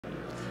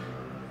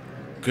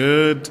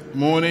Good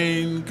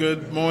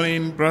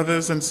morning,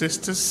 brothers and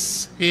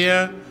sisters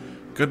here.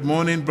 Good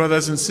morning,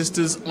 brothers and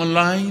sisters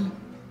online.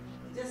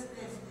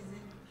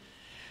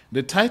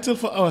 The title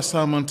for our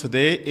sermon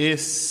today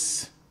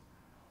is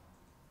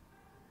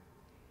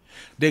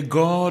The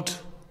God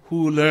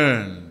Who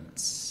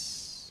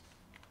Learns.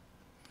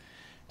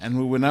 And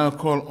we will now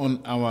call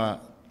on our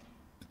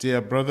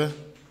dear brother,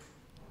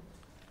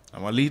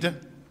 our leader,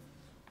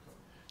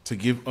 to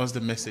give us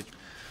the message.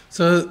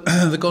 So,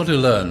 the God who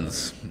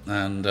learns,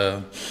 and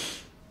so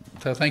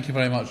thank you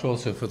very much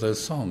also for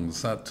those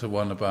songs. That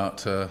one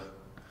about,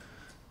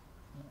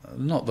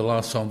 not the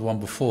last song, the one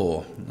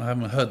before. I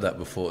haven't heard that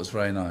before, it's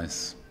very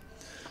nice.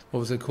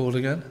 What was it called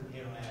again?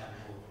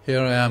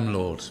 Here I am,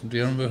 Lord. Do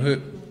you remember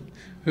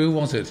who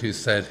was it who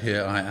said,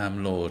 Here I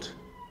am, Lord?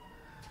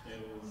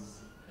 It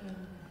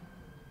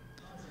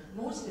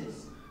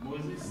was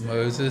Moses.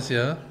 Moses,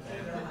 yeah?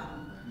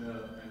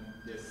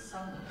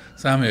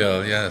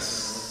 Samuel,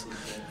 yes.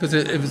 Because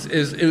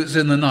it was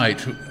in the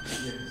night,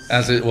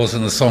 as it was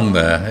in the song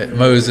there.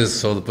 Moses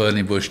saw the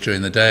burning bush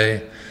during the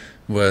day,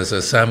 whereas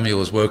Samuel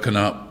was woken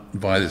up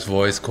by this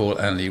voice call,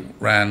 and he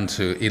ran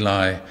to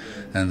Eli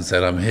and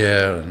said, I'm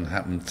here, and it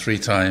happened 3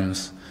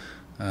 times.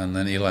 And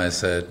then Eli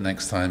said,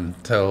 next time,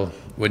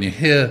 when you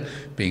hear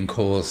being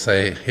called,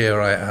 say, Here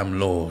I am,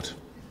 Lord.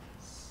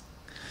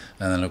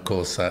 And then, of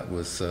course, that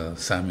was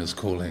Samuel's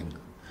calling,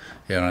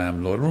 Here I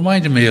am, Lord. It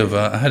reminded me of,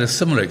 I had a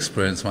similar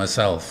experience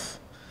myself.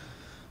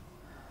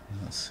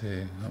 Let's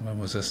see, when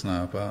was this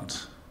now?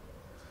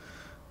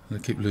 I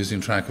keep losing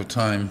track of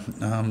time.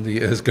 The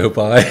years go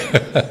by.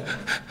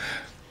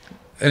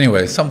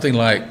 Anyway, something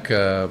like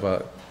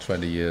about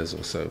 20 years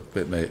or so,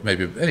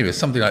 maybe. Anyway,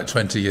 something like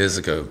 20 years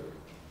ago.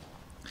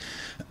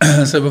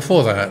 So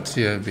before that,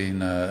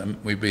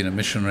 we've been a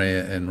missionary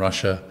in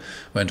Russia.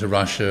 Went to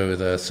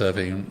Russia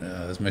serving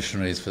as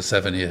missionaries for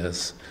 7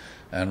 years,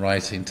 and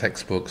writing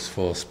textbooks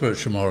for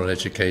spiritual moral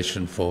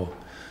education for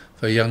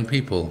young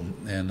people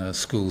in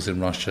schools in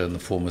Russia and the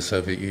former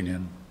Soviet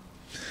Union.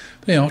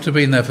 But, after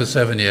being there for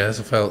 7 years,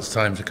 I felt it's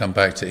time to come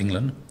back to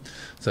England.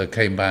 So I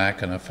came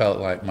back, and I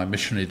felt like my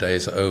missionary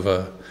days are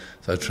over.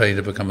 So I trained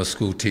to become a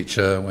school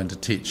teacher, went to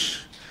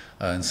teach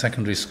in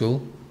secondary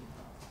school,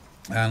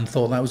 and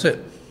thought that was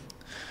it.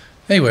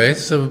 Anyway,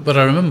 but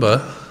I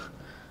remember,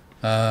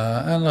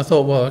 and I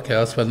thought, well, okay,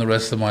 I'll spend the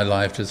rest of my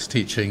life just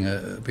teaching,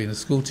 being a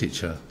school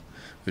teacher,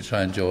 which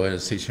I enjoyed,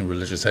 as teaching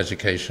religious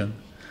education.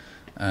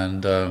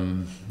 And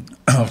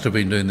after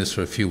being doing this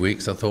for a few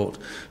weeks, I thought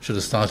I should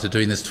have started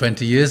doing this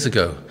 20 years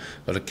ago.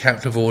 Got a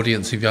captive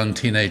audience of young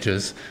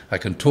teenagers. I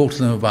can talk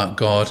to them about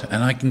God,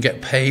 and I can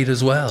get paid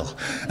as well.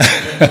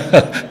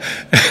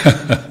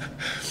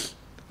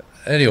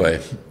 Anyway,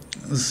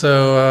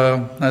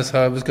 so that's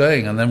how I was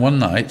going. And then one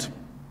night,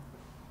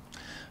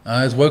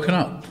 I was woken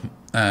up,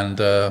 and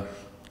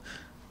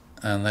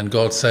then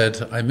God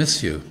said, I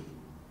miss you.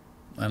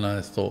 And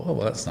I thought, oh,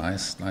 well, that's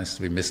nice. Nice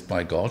to be missed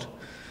by God.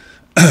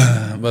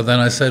 But then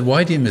I said,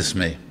 why do you miss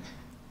me?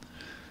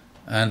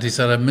 And he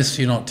said, I miss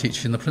you not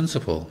teaching the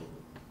principle.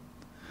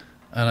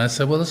 And I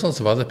said, well, there's lots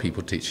of other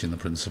people teaching the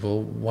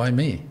principle. Why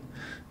me?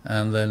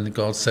 And then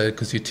God said,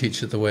 because you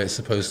teach it the way it's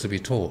supposed to be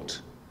taught.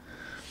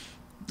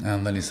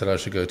 And then he said, I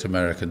should go to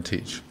America and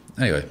teach.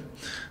 Anyway,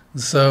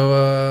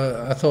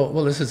 so I thought,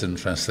 well, this is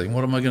interesting.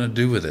 What am I going to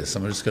do with this?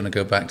 Am I just going to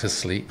go back to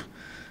sleep?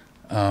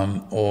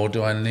 Or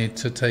do I need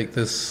to take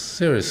this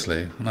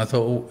seriously? And I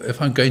thought, well,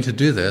 if I'm going to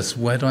do this,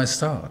 where do I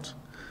start?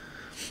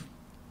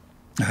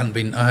 I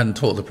hadn't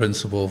taught the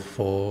principle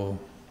for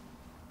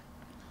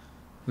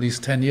at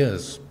least 10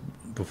 years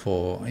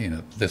before,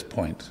 this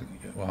point.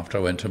 After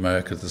I went to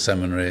America to the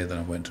seminary, then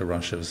I went to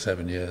Russia for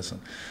 7 years.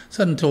 And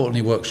so I hadn't taught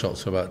any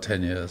workshops for about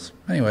 10 years.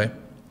 Anyway,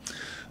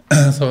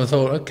 so I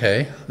thought,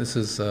 okay, this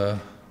is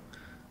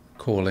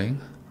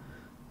calling.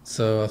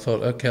 So I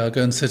thought, okay, I'll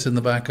go and sit in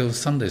the back of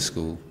Sunday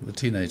school, the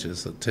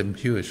teenagers that Tim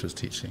Hewish was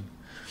teaching.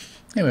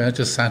 Anyway, I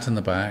just sat in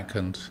the back,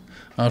 and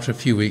after a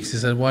few weeks he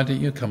said, why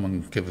don't you come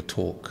and give a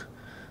talk?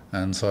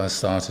 And so I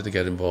started to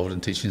get involved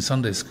in teaching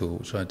Sunday school,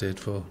 which I did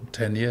for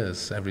 10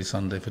 years, every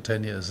Sunday for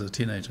 10 years as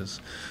teenagers.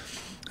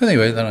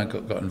 Anyway, then I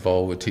got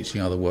involved with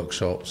teaching other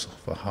workshops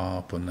for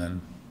harp, and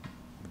then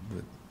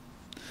with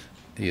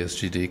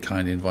ESGD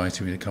kindly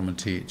inviting me to come and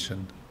teach.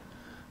 And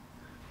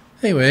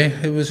anyway,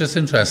 it was just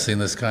interesting,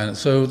 this kind of...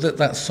 So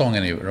that song,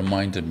 anyway,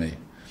 reminded me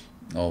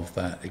of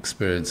that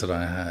experience that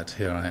I had,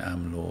 Here I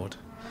Am, Lord.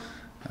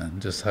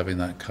 And just having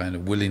that kind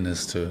of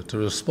willingness to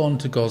respond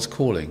to God's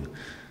calling.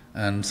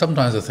 And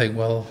sometimes I think,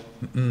 well,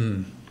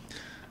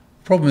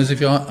 problem is,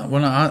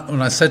 when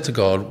I said to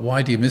God,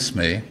 why do you miss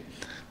me?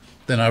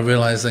 Then I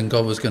realized then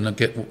God was going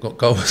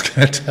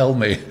to tell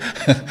me.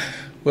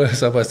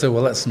 Whereas if I said,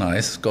 well, that's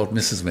nice, God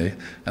misses me,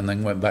 and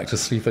then went back to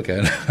sleep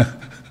again.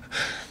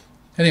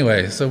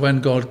 Anyway, so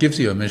when God gives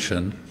you a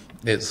mission,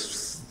 you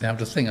have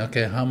to think,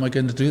 okay, how am I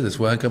going to do this?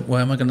 Where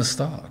am I going to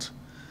start?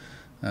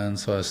 And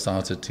so I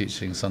started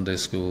teaching Sunday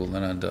school,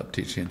 then I ended up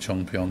teaching in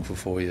Chongpyong for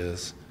 4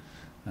 years.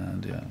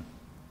 And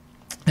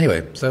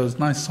Anyway, so it was a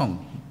nice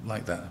song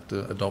like that,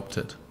 to adopt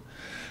it.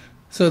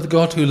 So the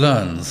God who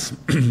learns.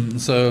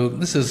 So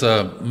this is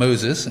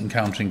Moses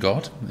encountering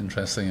God,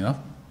 interesting enough,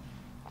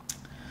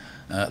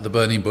 at the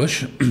burning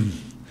bush.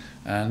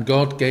 And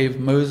God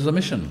gave Moses a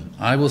mission.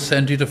 I will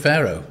send you to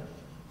Pharaoh.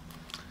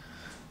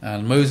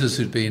 And Moses,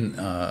 who'd been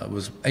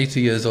was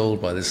 80 years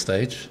old by this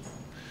stage,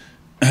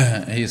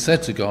 he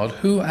said to God,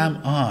 who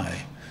am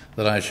I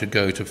that I should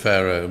go to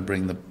Pharaoh and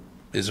bring the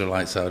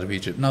Israelites out of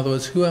Egypt? In other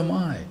words, who am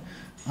I?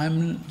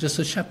 I'm just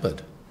a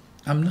shepherd.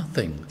 I'm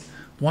nothing.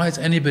 Why is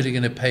anybody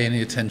going to pay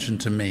any attention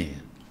to me?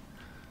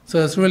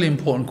 So it's a really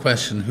important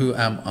question, who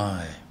am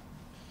I?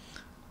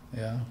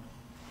 Yeah?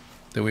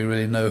 Do we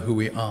really know who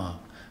we are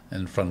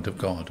in front of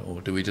God?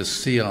 Or do we just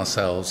see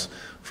ourselves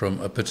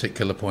from a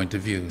particular point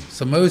of view?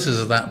 So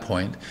Moses at that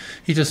point,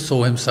 he just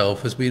saw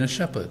himself as being a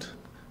shepherd.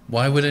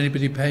 Why would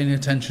anybody pay any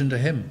attention to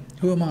him?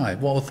 Who am I?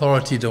 What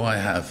authority do I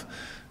have?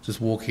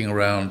 Just walking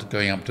around,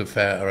 going up to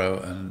Pharaoh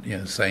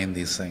and saying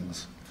these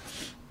things.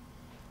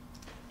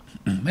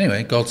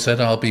 Anyway, God said,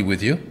 I'll be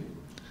with you.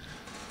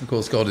 Of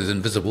course, God is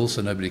invisible,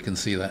 so nobody can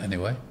see that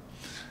anyway.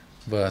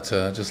 But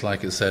just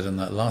like it said in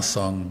that last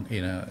song,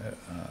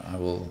 I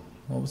will,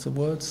 what was the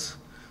words?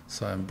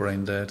 So I'm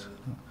brain dead.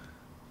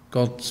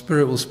 God's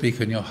Spirit will speak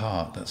in your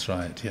heart, that's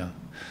right, yeah.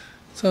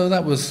 So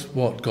that was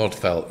what God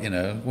felt,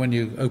 when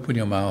you open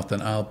your mouth,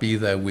 then I'll be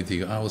there with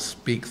you. I will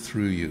speak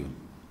through you.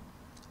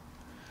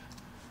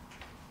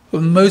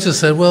 But Moses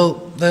said, well,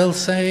 they'll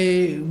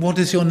say, what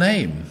is your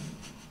name?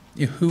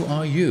 Who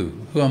are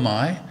you? Who am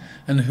I?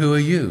 And who are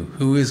you?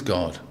 Who is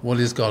God? What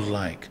is God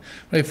like?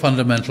 Very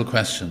fundamental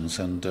questions.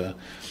 And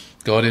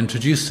God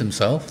introduced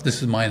himself.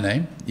 This is my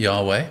name,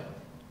 Yahweh.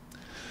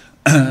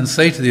 And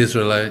say to the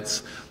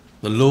Israelites,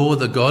 the Lord,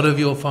 the God of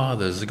your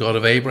fathers, the God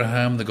of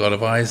Abraham, the God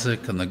of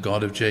Isaac, and the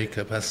God of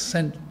Jacob, has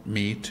sent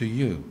me to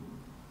you.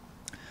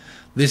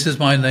 This is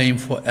my name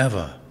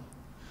forever,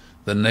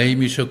 the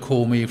name you shall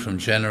call me from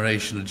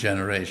generation to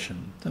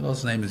generation. The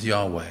God's name is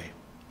Yahweh.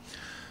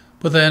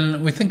 But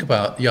then we think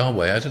about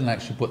Yahweh. I didn't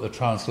actually put the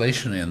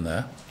translation in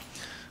there.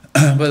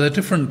 But there are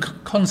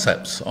different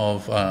concepts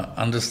of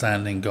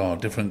understanding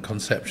God, different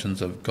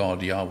conceptions of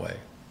God, Yahweh.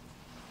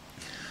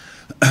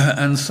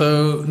 And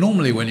so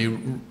normally when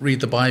you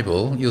read the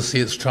Bible, you'll see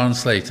it's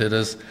translated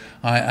as,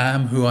 I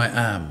am who I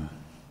am.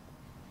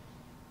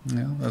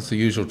 That's the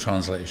usual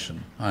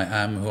translation. I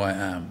am who I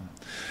am.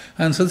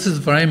 And so this is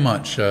very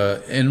much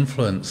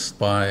influenced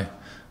by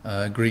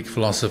Greek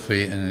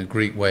philosophy and a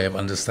Greek way of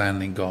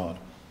understanding God.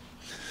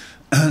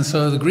 And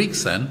so the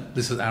Greeks then,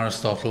 this is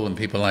Aristotle and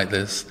people like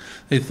this,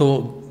 they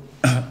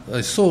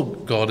saw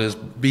God as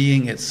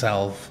being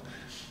itself,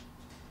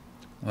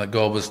 that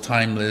God was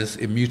timeless,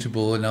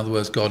 immutable. In other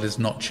words, God is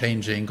not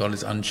changing, God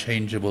is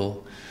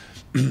unchangeable.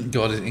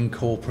 God is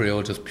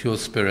incorporeal, just pure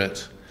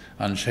spirit,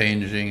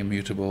 unchanging,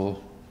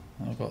 immutable.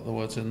 I've got the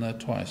words in there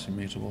twice,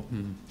 immutable.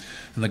 And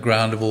the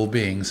ground of all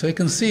being. So you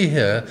can see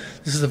here,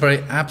 this is a very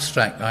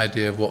abstract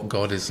idea of what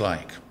God is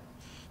like.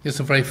 It's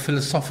a very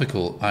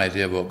philosophical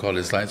idea of what God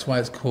is like. That's why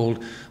it's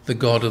called the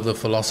God of the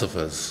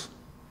philosophers.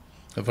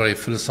 A very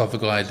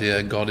philosophical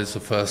idea. God is the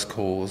first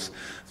cause,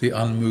 the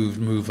unmoved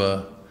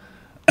mover.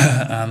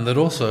 And that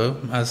also,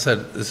 as I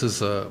said, this is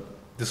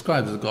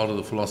described as the God of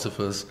the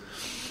philosophers,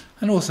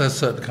 and also has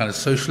certain kind of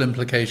social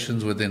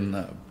implications within,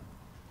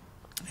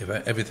 if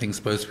everything's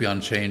supposed to be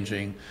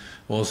unchanging,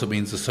 also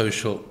means the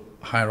social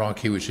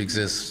hierarchy which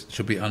exists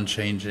should be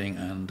unchanging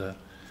and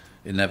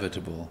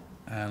inevitable.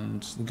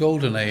 And the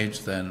golden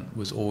age then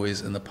was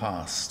always in the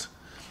past,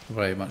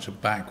 very much a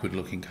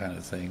backward-looking kind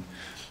of thing.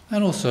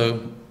 And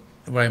also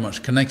very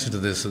much connected to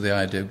this is the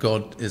idea of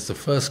God is the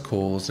first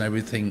cause, and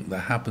everything that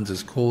happens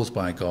is caused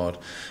by God.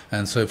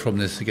 And so from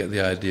this you get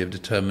the idea of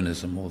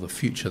determinism, or the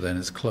future then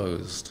is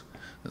closed.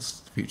 The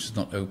future's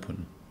not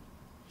open.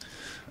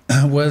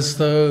 Whereas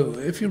though,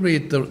 if you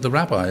read the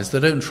rabbis, they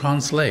don't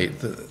translate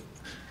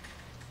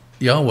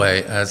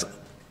Yahweh as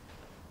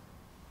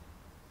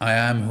I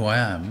am who I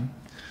am,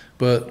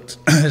 but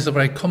it's a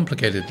very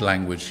complicated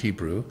language,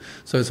 Hebrew,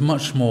 so it's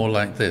much more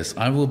like this.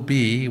 I will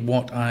be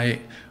what,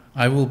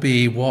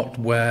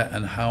 where,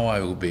 and how I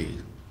will be.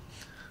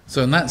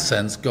 So in that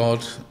sense,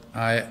 God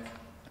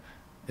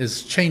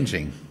is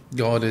changing.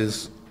 God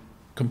is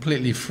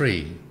completely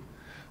free.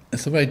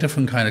 It's a very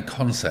different kind of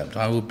concept.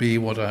 I will be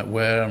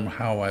where and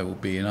how I will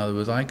be. In other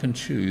words, I can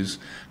choose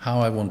how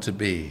I want to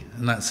be.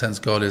 In that sense,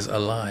 God is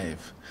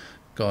alive.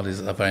 God is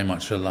very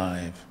much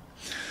alive.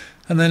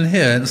 And then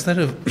here, instead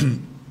of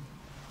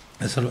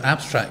a sort of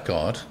abstract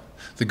God,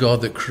 the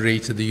God that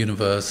created the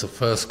universe, the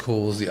first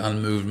cause, the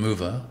unmoved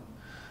mover,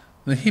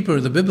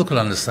 the biblical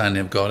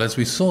understanding of God, as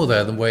we saw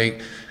there, the way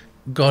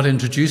God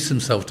introduced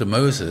himself to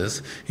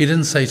Moses, he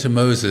didn't say to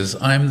Moses,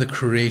 I'm the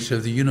creator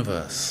of the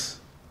universe.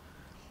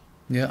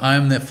 Yeah,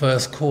 I'm the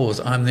first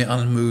cause, I'm the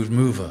unmoved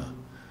mover.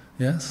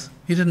 Yes?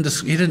 He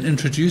didn't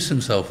introduce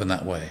himself in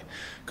that way.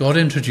 God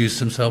introduced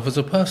himself as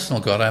a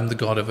personal God. I'm the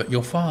God of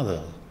your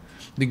father,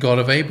 the God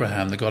of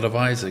Abraham, the God of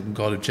Isaac, and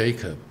God of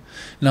Jacob.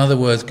 In other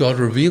words, God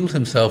revealed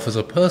himself as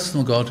a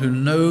personal God who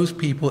knows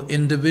people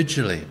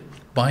individually,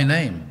 by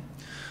name.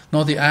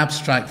 not the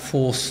abstract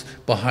force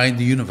behind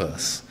the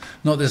universe,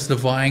 not this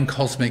divine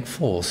cosmic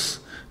force,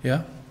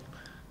 yeah,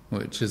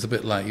 which is a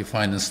bit like you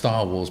find in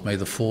Star Wars, may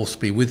the force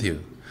be with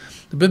you.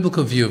 The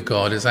biblical view of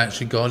God is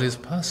actually God is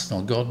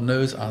personal. God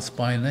knows us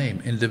by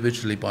name,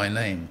 individually by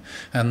name.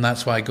 And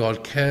that's why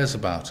God cares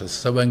about us.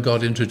 So when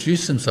God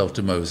introduced himself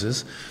to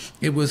Moses,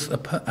 it was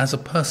as a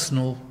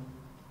personal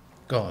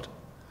God.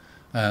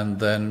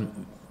 And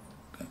then,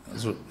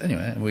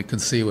 anyway, we can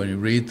see when you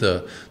read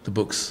the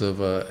books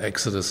of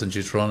Exodus and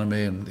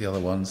Deuteronomy and the other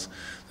ones,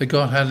 that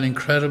God had an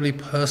incredibly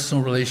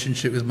personal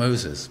relationship with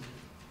Moses.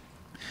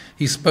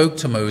 He spoke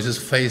to Moses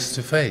face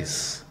to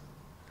face.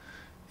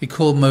 He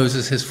called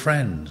Moses his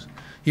friend.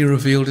 He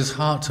revealed his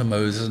heart to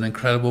Moses in an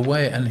incredible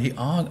way,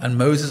 and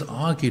Moses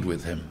argued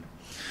with him.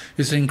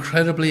 It's an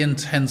incredibly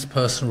intense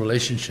personal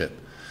relationship.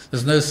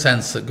 There's no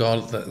sense that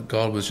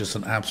God was just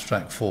an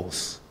abstract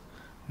force.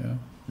 Yeah?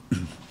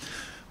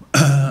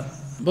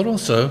 But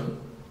also,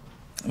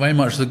 very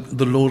much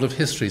the Lord of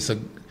history. So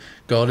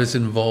God is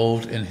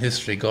involved in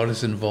history. God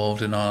is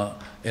involved in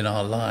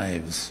our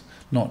lives.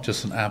 Not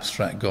just an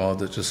abstract God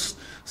that just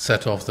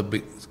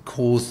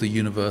caused the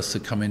universe to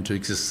come into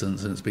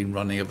existence and it's been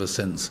running ever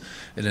since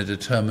in a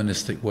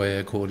deterministic way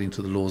according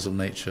to the laws of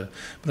nature.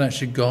 But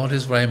actually God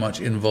is very much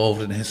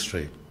involved in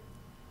history.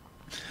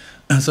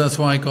 And so that's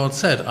why God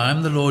said, I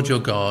am the Lord your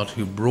God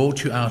who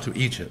brought you out of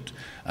Egypt,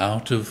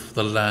 out of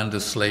the land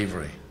of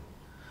slavery.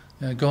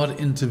 God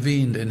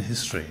intervened in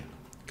history.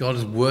 God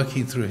is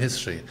working through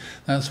history.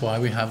 That's why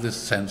we have this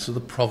sense of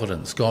the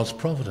providence, God's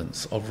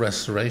providence of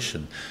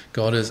restoration.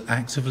 God is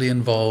actively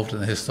involved in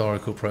the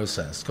historical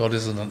process. God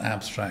isn't an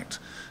abstract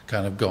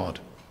kind of God.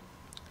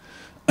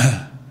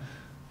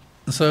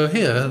 So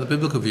here, the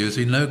biblical view is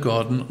we know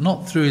God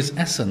not through his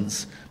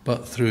essence,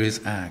 but through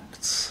his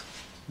acts.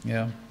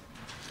 Yeah.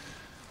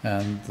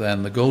 And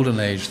then the golden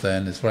age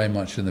then is very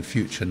much in the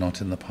future, not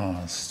in the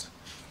past.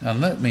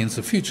 And that means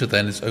the future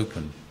then is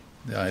open,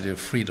 the idea of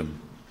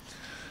freedom.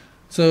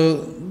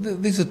 So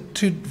these are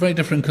two very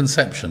different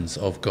conceptions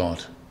of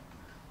God,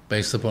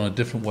 based upon a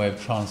different way of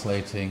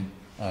translating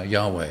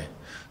Yahweh.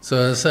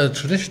 So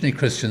traditionally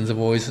Christians have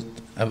always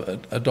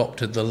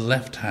adopted the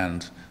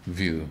left-hand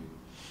view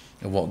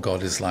of what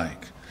God is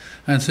like.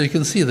 And so you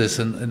can see this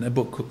in a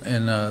book,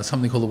 in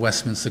something called the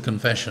Westminster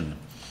Confession.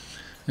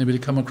 Anybody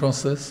come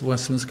across this,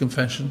 Westminster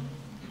Confession?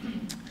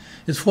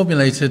 It's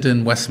formulated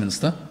in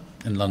Westminster,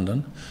 in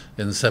London,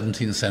 in the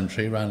 17th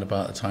century, around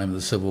about the time of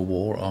the Civil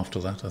War, after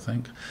that, I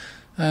think.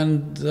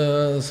 And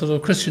sort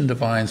of Christian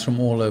divines from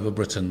all over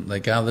Britain, they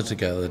gathered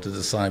together to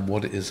decide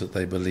what it is that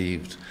they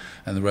believed,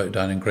 and they wrote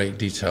down in great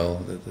detail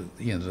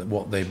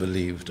what they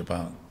believed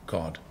about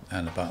God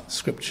and about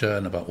Scripture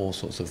and about all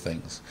sorts of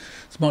things.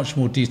 It's much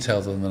more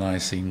detailed than the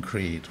Nicene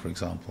Creed, for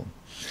example.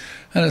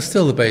 And it's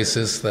still the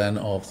basis then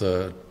of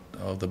the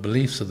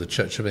beliefs of the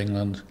Church of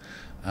England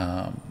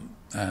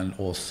and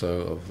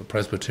also of the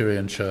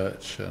Presbyterian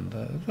Church, and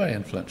very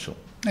influential.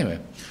 Anyway.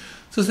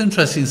 So it's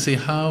interesting to see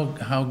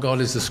how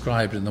God is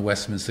described in the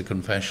Westminster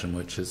Confession,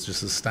 which is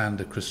just a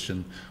standard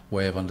Christian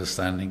way of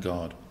understanding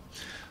God.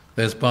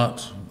 There's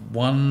but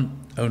one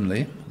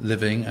only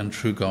living and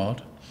true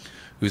God,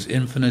 who is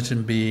infinite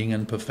in being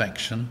and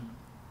perfection,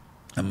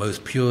 a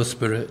most pure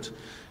spirit,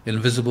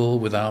 invisible,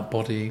 without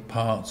body,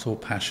 parts or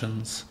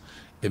passions,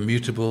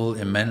 immutable,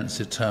 immense,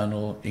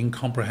 eternal,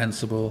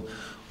 incomprehensible,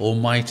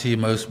 almighty,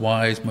 most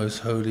wise,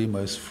 most holy,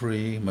 most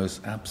free, most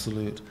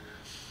absolute,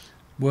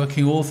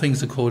 working all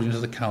things according to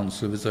the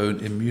counsel of his own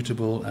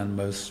immutable and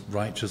most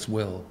righteous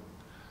will,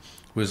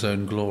 for his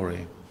own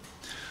glory.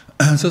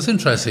 So it's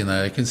interesting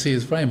there. You can see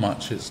it's very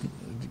much,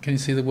 can you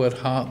see the word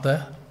heart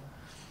there?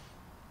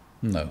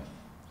 No.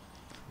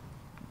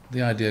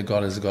 The idea of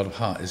God as a God of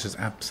heart is just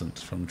absent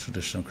from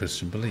traditional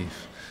Christian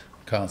belief.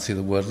 Can't see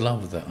the word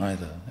love there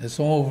either. It's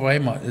all very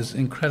much, it's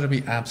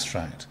incredibly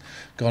abstract.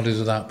 God is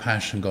without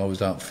passion, God is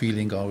without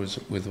feeling, God is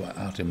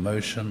without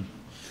emotion.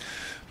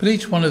 But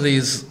each one of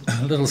these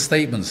little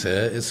statements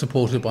here is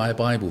supported by a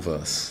Bible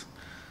verse.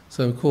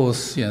 So, of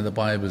course, the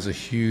Bible is a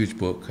huge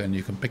book, and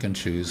you can pick and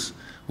choose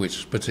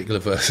which particular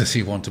verses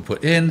you want to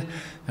put in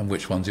and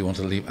which ones you want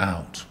to leave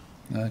out.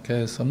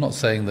 Okay, so I'm not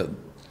saying that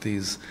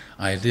these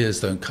ideas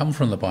don't come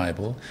from the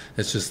Bible.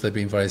 It's just they've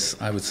been very,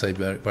 I would say,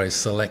 very, very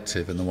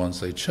selective in the ones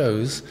they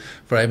chose,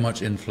 very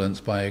much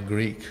influenced by a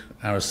Greek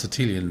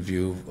Aristotelian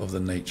view of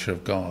the nature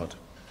of God.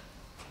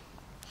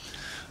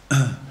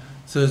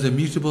 So it's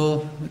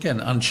immutable, again,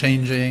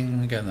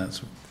 unchanging, again,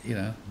 that's,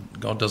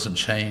 God doesn't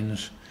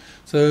change.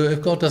 So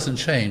if God doesn't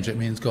change, it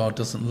means God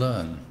doesn't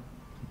learn.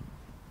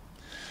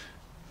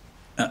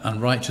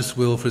 Unrighteous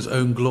will for his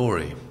own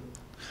glory.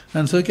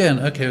 And so again,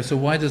 okay, so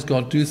why does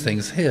God do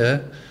things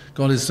here?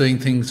 God is doing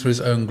things for his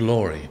own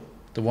glory.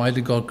 So why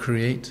did God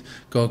create?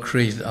 God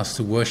created us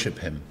to worship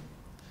him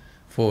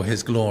for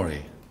his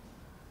glory.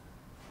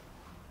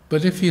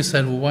 But if you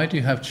said, well, why do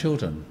you have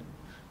children?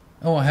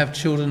 Oh, I have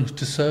children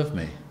to serve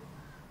me.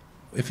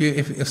 If you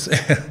know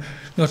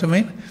what I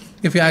mean?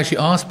 If you actually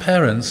ask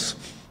parents,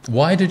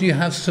 Why did you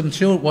have some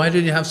children? Why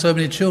did you have so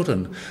many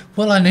children?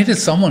 Well, I needed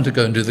someone to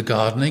go and do the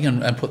gardening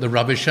and put the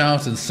rubbish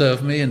out and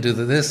serve me and do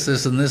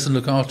this and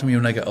look after me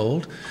when I get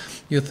old.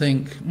 You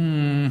think,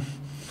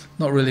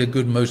 not really a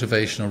good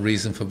motivational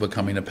reason for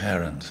becoming a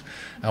parent.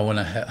 I want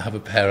to have a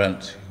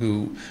parent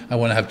I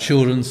want to have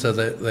children so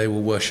that they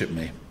will worship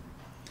me.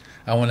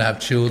 I want to have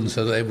children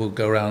so that they will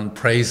go around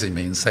praising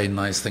me and say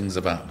nice things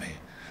about me.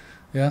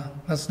 Yeah,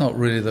 that's not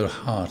really the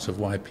heart of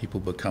why people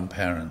become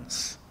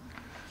parents.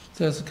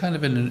 So it's kind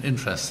of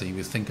interesting if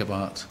you think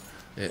about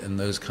it in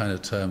those kind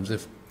of terms.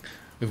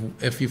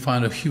 If you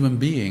find a human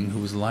being who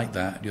was like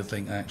that, you'll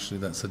think actually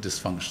that's a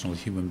dysfunctional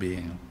human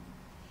being.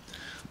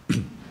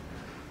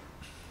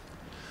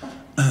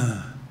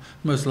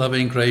 Most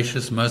loving,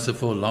 gracious,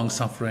 merciful,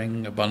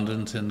 long-suffering,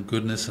 abundant in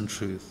goodness and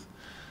truth,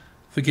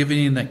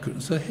 forgiving iniquity.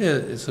 So here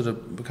it sort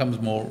of becomes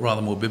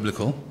rather more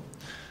biblical.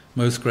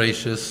 Most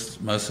gracious,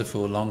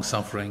 merciful,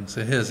 long-suffering.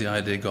 So here's the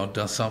idea: God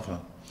does suffer.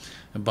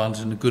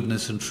 Abundant in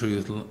goodness and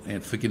truth,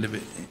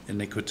 forgiving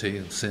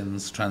iniquity,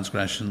 sins,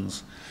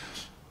 transgressions.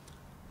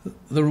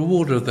 The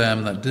reward of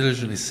them that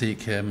diligently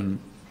seek him,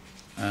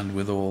 and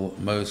withal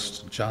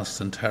most just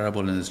and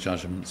terrible in his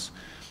judgments,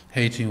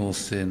 hating all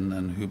sin,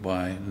 and who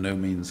by no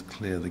means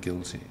clear the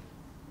guilty.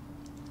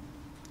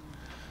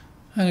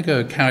 And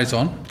it carries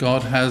on.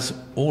 God has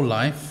all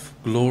life,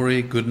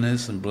 glory,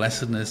 goodness, and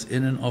blessedness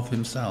in and of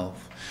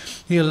himself.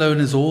 He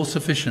alone is all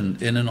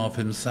sufficient in and of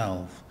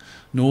himself,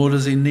 nor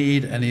does he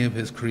need any of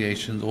his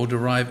creations or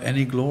derive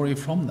any glory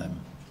from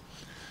them.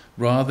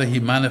 Rather, he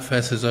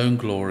manifests his own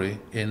glory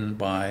in,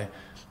 by,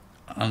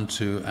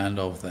 unto, and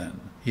of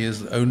them. He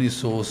is the only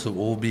source of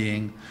all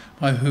being,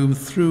 by whom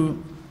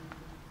through...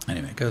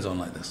 Anyway, it goes on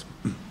like this.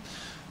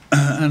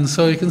 And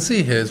so you can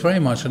see here, it's very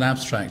much an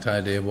abstract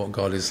idea of what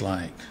God is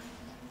like.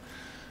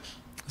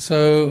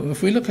 So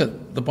if we look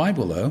at the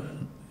Bible, though,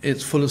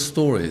 it's full of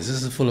stories.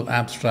 This is full of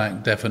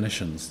abstract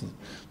definitions.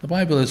 The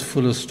Bible is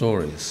full of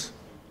stories.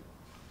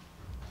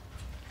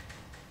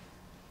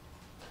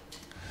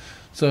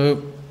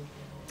 So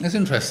it's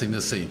interesting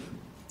to see.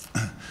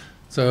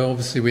 So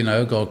obviously we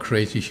know God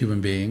created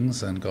human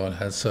beings, and God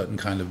has certain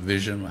kind of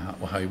vision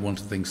how he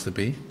wanted things to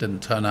be.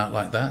 Didn't turn out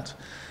like that,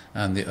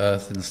 and the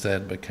earth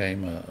instead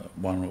became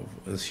one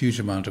of a huge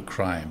amount of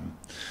crime.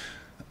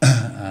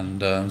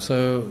 And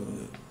so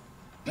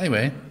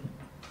anyway,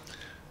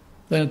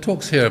 then it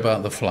talks here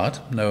about the flood,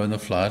 Noah and the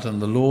flood,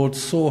 and the Lord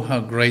saw how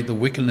great the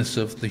wickedness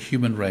of the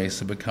human race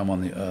had become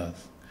on the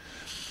earth,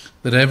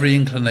 that every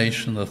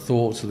inclination, the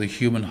thoughts of the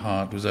human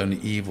heart was only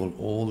evil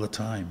all the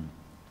time.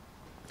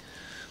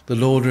 The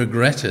Lord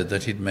regretted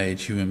that he'd made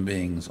human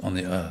beings on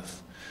the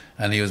earth,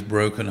 and he was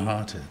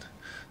broken-hearted.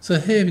 So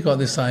here we've got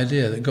this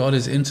idea that God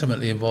is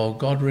intimately involved.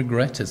 God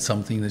regretted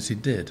something that he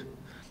did.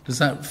 Does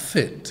that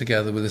fit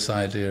together with this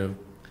idea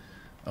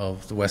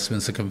of the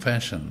Westminster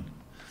Confession?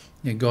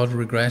 Yeah, God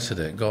regretted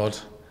it. God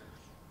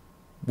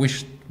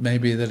wished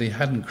maybe that he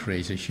hadn't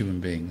created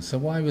human beings. So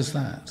why was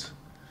that?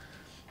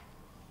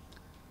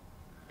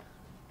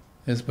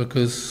 It's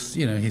because,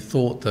 he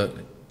thought that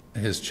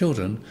his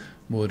children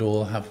would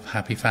all have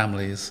happy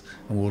families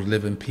and would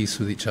live in peace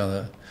with each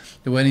other.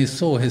 But when he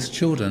saw his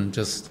children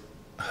just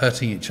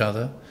hurting each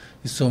other,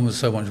 he saw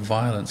so much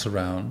violence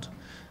around,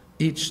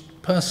 each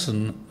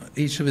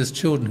of his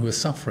children who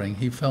was suffering,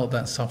 he felt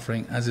that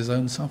suffering as his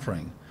own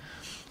suffering.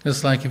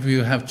 It's like if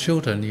you have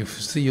children, you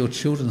see your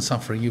children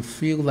suffering, you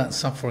feel that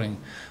suffering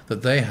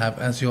that they have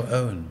as your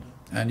own,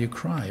 and you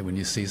cry when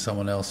you see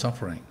someone else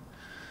suffering.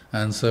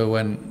 And so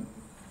when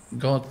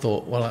God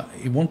thought, well,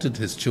 he wanted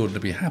his children to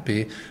be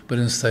happy, but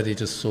instead he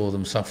just saw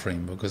them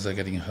suffering because they're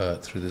getting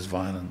hurt through this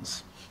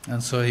violence.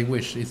 And so he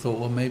thought,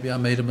 well, maybe I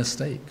made a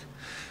mistake.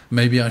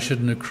 Maybe I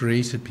shouldn't have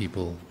created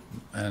people.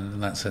 And in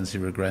that sense, he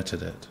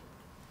regretted it.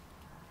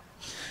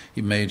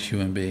 He made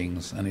human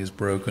beings, and he was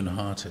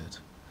broken-hearted.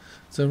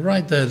 So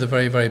right there at the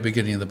very, very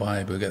beginning of the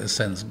Bible, you get the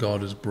sense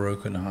God was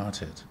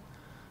broken-hearted.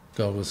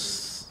 God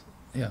was,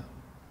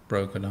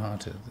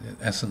 broken-hearted.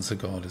 The essence of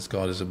God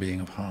is a being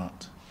of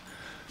heart.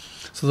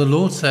 So the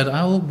Lord said,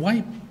 I will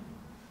wipe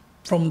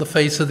from the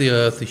face of the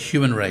earth the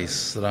human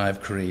race that I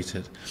have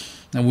created,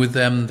 and with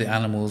them the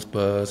animals,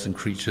 birds, and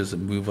creatures that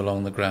move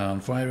along the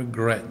ground, for I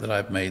regret that I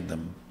have made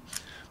them.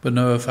 But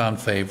Noah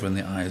found favor in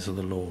the eyes of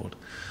the Lord.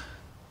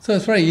 So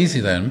it's very easy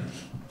then,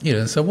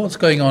 so what's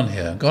going on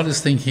here? God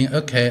is thinking,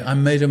 okay, I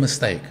made a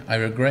mistake. I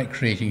regret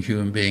creating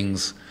human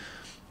beings.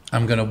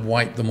 I'm going to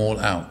wipe them all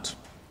out.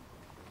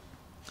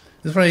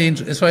 It's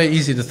very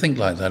easy to think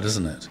like that,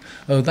 isn't it?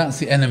 Oh, that's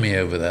the enemy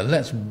over there.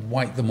 Let's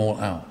wipe them all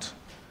out.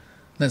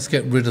 Let's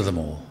get rid of them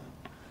all.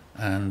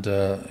 And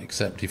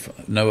except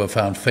Noah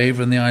found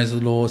favor in the eyes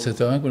of the Lord,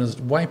 said, I'm going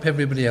to wipe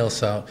everybody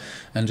else out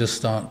and just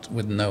start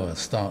with Noah,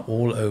 start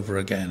all over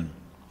again.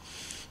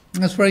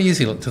 And it's very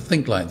easy to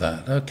think like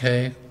that.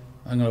 Okay,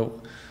 I'm going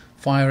to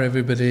fire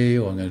everybody,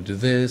 or I'm going to do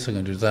this, I'm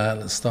going to do that,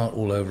 let's start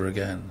all over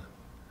again.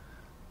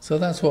 So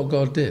that's what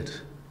God did.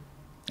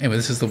 Anyway,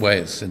 this is the way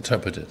it's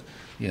interpreted.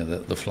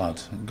 The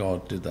flood.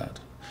 God did that.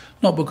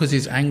 Not because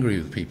he's angry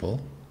with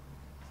people.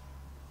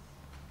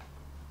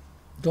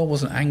 God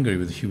wasn't angry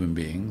with human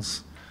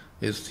beings.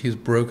 He's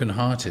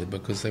broken-hearted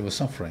because they were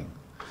suffering.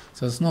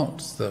 So it's not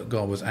that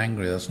God was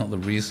angry. That's not the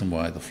reason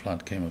why the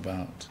flood came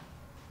about.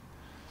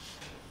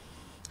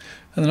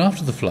 And then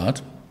after the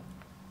flood,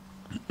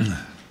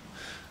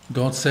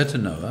 God said to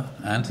Noah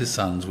and his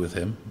sons with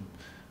him,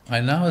 I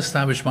now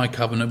establish my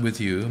covenant with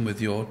you and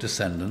with your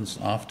descendants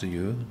after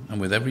you, and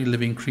with every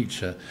living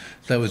creature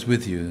that was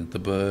with you, the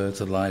birds,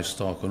 the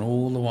livestock, and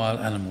all the wild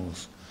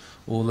animals,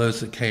 all those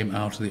that came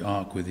out of the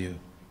ark with you.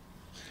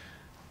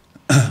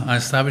 I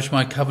establish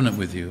my covenant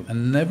with you,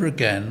 and never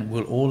again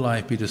will all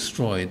life be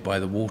destroyed by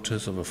the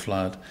waters of a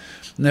flood.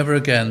 Never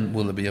again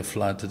will there be a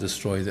flood to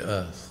destroy the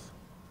earth.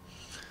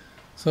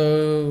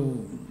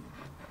 So,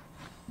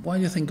 why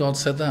do you think God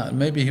said that?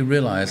 Maybe he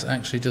realized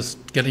actually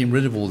just getting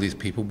rid of all these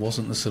people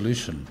wasn't the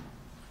solution.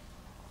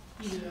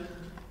 He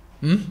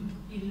learned.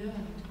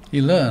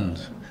 He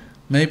learned.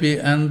 Maybe,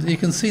 and you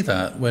can see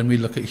that when we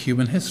look at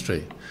human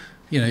history.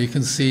 You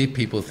can see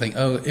people think,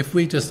 oh, if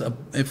we just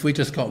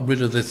got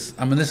rid of this.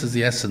 I mean, this is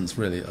the essence,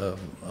 really,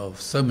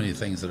 of so many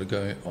things that are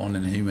going on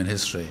in human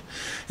history.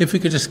 If we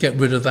could just get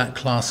rid of that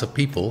class of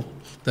people,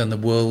 then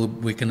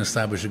we can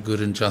establish a good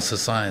and just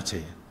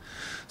society.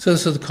 So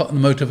this is the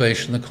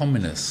motivation of the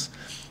communists.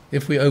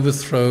 If we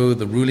overthrow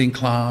the ruling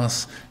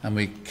class and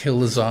we kill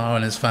the Tsar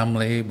and his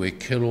family, we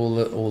kill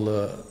all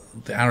the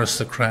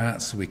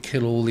aristocrats, we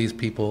kill all these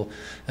people,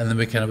 and then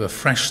we can have a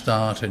fresh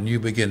start, a new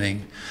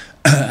beginning.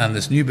 And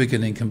this new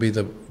beginning can be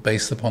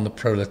based upon the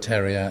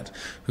proletariat,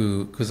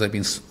 who, because they've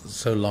been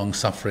so long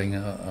suffering,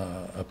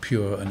 are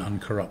pure and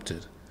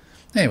uncorrupted.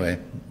 Anyway,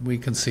 we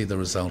can see the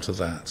result of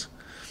that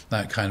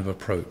kind of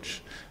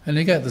approach. And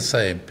you get the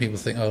same. People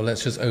think, oh,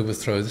 let's just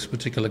overthrow this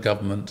particular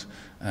government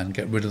and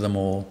get rid of them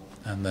all,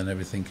 and then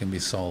everything can be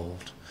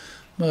solved.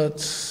 But,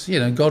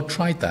 God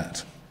tried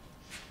that,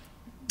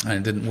 and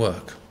it didn't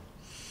work.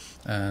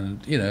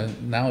 And,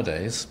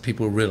 nowadays,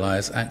 people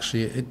realize,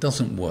 actually, it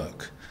doesn't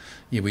work.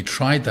 We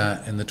tried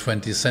that in the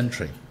 20th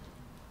century.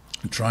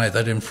 We tried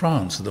that in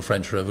France with the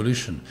French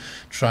Revolution.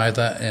 Tried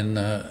that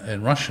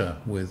in Russia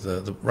with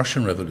the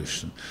Russian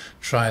Revolution.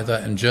 Tried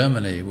that in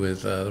Germany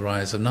with the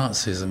rise of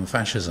Nazism and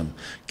fascism.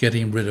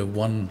 Getting rid of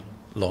one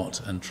lot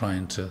and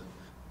trying to...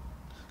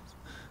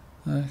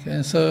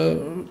 Okay,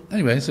 so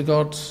anyway, so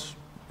God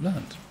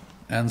learned.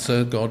 And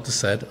so God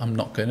said, I'm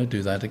not going to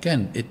do that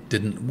again. It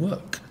didn't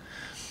work.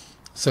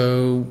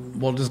 So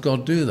what does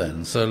God do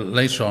then? So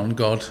later on,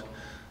 God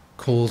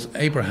calls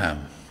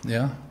Abraham,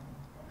 yeah?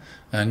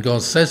 And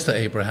God says to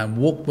Abraham,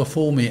 walk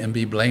before me and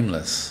be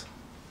blameless.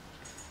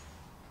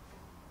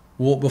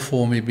 Walk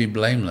before me, be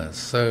blameless.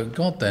 So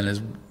God then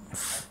is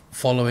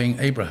following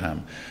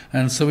Abraham.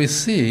 And so we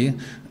see,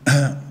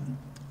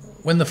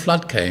 when the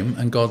flood came,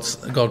 and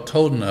God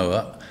told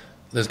Noah,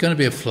 there's going to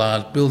be a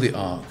flood, build the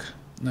ark,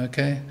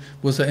 okay?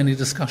 Was there any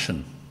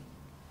discussion?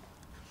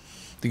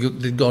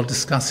 Did God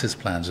discuss his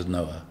plans with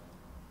Noah?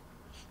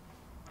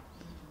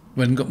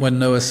 When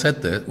God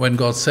said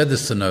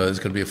this to Noah, there's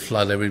going to be a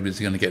flood, everybody's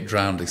going to get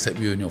drowned except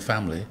you and your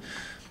family,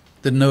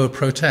 did Noah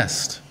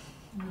protest?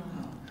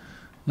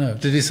 No.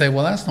 Did he say,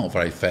 well, that's not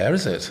very fair,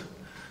 is it?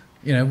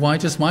 Why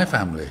just my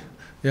family?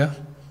 Yeah?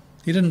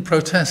 He didn't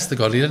protest to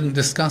God. He didn't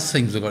discuss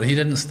things with God. He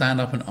didn't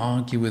stand up and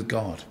argue with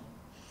God.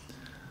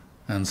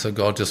 And so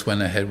God just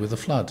went ahead with the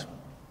flood.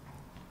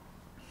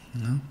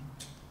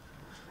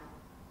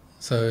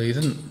 So he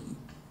didn't...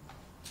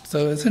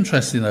 So it's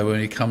interesting, though, when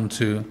you come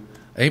to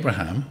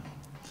Abraham,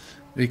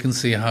 we can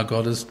see how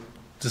God has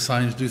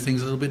decided to do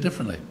things a little bit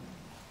differently.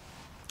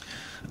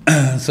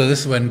 So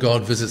this is when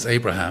God visits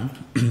Abraham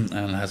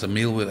and has a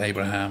meal with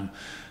Abraham.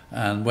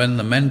 And when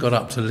the men got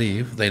up to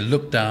leave, they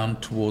looked down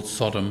towards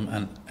Sodom,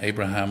 and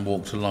Abraham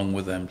walked along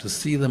with them to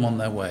see them on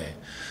their way.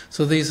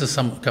 So these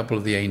are a couple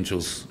of the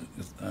angels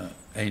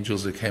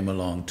who came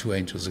along, 2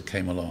 angels who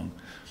came along.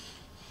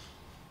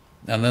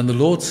 And then the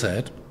Lord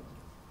said,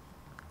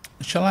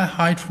 shall I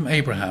hide from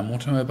Abraham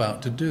what I'm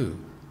about to do?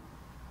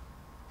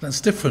 That's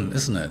different,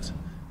 isn't it?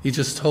 He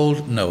just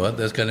told Noah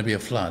there's going to be a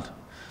flood.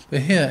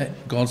 But here,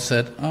 God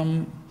said,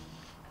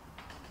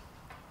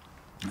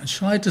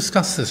 shall I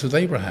discuss this with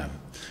Abraham?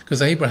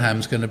 Because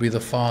Abraham's going to be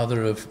the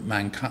father of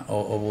mankind,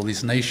 of all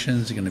these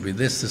nations. He's going to be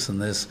this,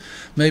 and this.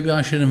 Maybe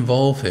I should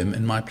involve him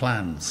in my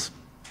plans.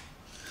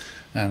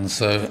 And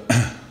so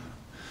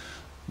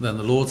then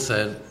the Lord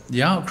said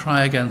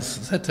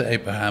to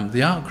Abraham,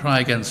 the outcry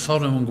against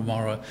Sodom and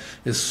Gomorrah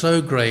is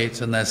so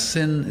great, and their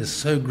sin is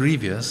so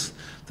grievous,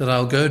 that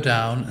I'll go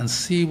down and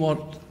see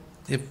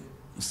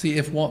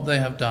if what they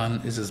have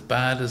done is as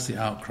bad as the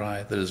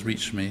outcry that has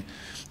reached me.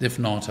 If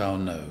not, I'll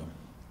know.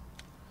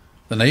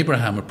 Then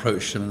Abraham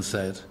approached him and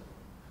said,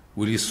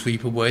 will you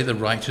sweep away the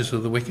righteous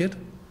with the wicked?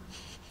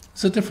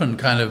 It's a different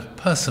kind of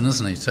person,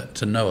 isn't he,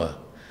 to Noah.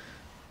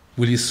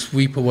 Will you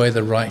sweep away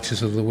the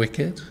righteous with the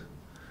wicked?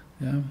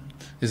 Yeah.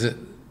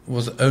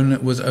 Was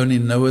only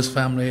Noah's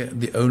family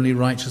the only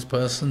righteous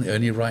person, the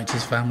only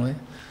righteous family?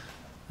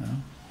 Yeah.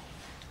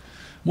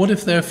 What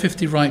if there are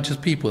 50 righteous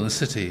people in the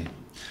city?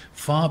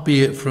 Far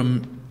be it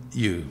from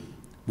you.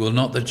 Will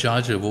not the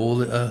judge of all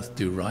the earth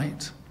do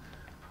right?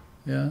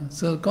 Yeah,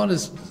 so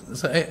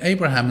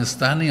Abraham is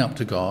standing up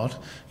to God,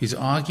 he's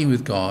arguing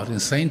with God and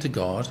saying to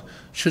God,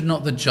 should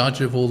not the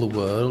judge of all the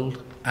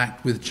world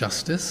act with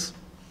justice?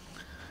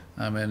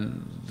 I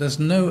mean, there's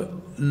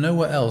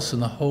nowhere else in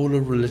the whole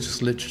of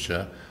religious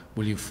literature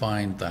will you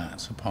find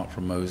that, apart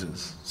from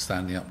Moses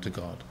standing up to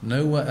God.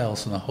 Nowhere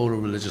else in the whole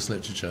of religious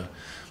literature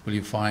will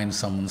you find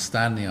someone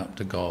standing up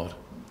to God,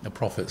 a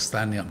prophet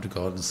standing up to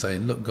God and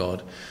saying, look,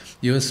 God,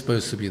 you're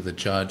supposed to be the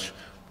judge.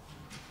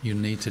 You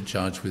need to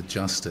judge with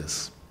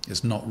justice.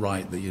 It's not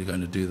right that you're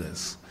going to do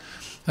this.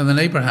 And then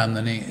Abraham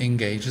then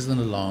engages in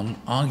a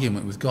long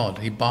argument with God.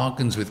 He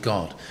bargains with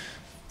God.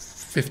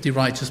 50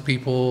 righteous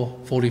people,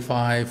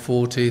 45,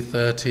 40,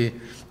 30,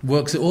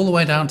 works it all the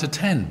way down to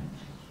 10.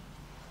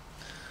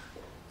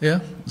 Yeah?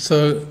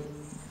 So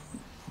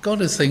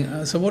God is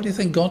saying, so what do you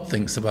think God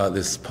thinks about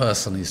this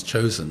person he's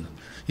chosen,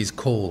 he's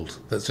called,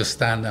 that's just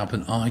standing up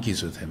and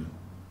argues with him?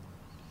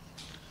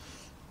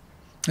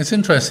 It's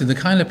interesting, the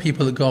kind of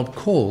people that God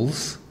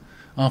calls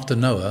after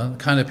Noah, the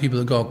kind of people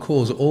that God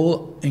calls, are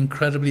all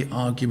incredibly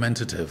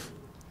argumentative.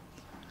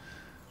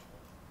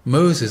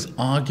 Moses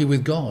argued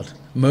with God.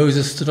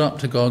 Moses stood up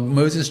to God.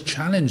 Moses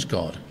challenged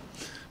God,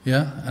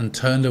 yeah, and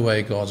turned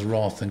away God's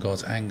wrath and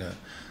God's anger.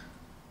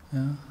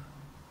 Yeah.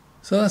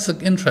 So that's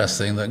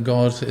interesting that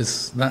God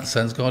is, in that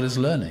sense, God is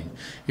learning.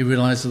 He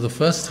realized that the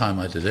first time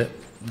I did it,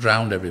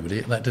 drowned everybody,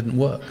 that didn't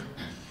work.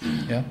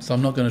 Yeah, so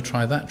I'm not going to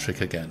try that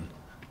trick again.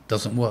 It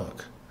doesn't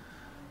work.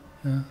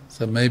 Yeah.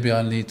 So maybe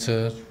I need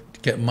to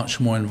get much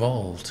more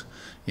involved,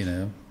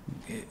 having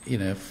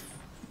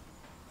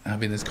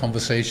these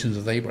conversations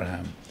with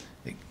Abraham,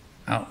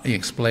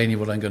 explaining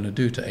what I'm going to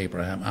do to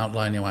Abraham,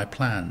 outlining my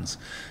plans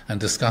and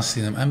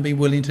discussing them, and be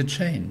willing to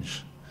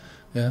change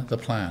the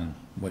plan,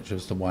 which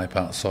was to wipe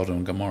out Sodom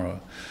and Gomorrah.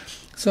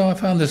 So I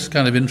found this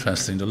kind of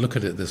interesting to look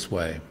at it this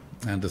way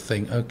and to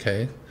think,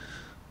 okay,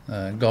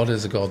 God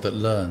is a God that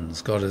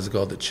learns. God is a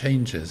God that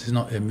changes. He's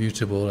not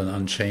immutable and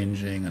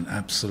unchanging and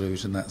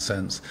absolute in that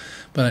sense.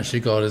 But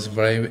actually God is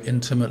very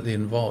intimately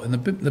involved. And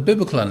the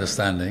biblical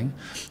understanding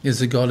is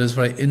that God is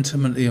very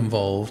intimately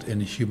involved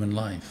in human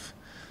life.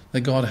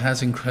 That God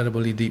has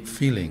incredibly deep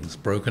feelings,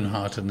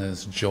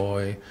 brokenheartedness,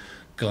 joy,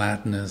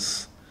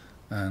 gladness,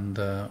 and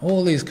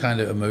all these kind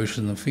of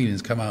emotions and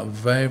feelings come out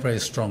very, very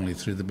strongly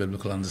through the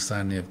biblical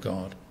understanding of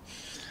God.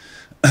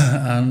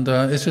 And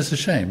it's just a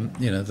shame,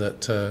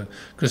 that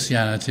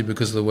Christianity,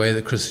 because of the way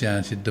that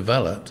Christianity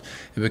developed,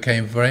 it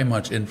became very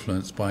much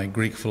influenced by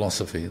Greek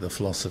philosophy, the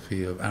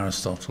philosophy of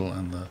Aristotle,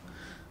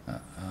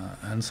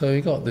 and so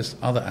you got this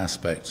other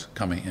aspect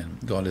coming in.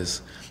 God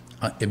is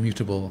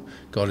immutable,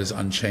 God is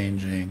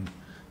unchanging,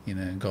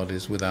 God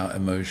is without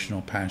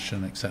emotional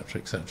passion,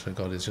 etc., etc.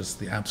 God is just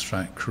the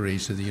abstract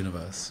creator of the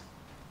universe.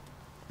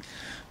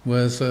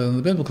 Whereas the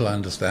biblical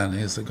understanding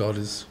is that God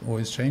is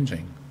always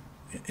changing,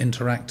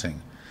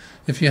 interacting.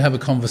 If you have a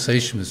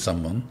conversation with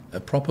someone, a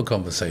proper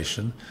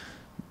conversation,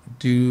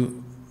 do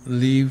you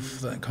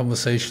leave that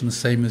conversation the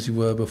same as you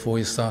were before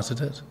you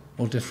started it,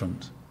 or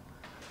different?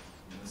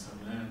 You must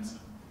have learned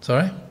something.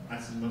 Sorry?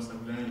 You must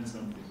have learned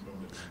something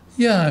from it.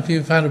 Yeah, if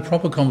you've had a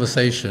proper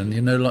conversation,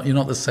 you're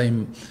not the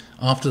same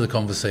after the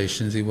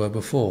conversation as you were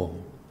before.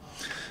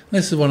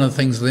 This is one of the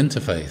things with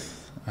interfaith.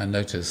 I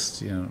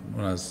noticed, when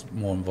I was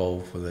more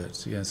involved with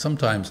it,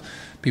 sometimes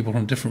people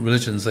from different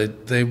religions,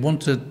 they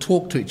want to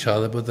talk to each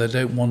other, but they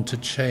don't want to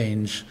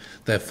change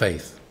their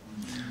faith.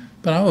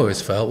 But I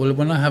always felt, well,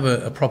 when I have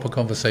a proper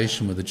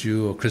conversation with a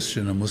Jew or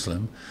Christian or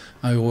Muslim,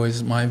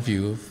 my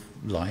view of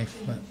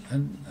life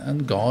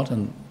and God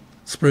and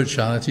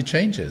spirituality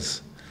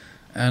changes.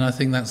 And I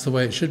think that's the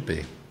way it should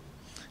be.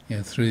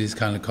 Through these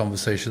kind of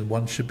conversations,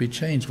 one should be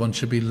changed, one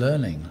should be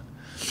learning.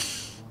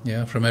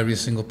 From every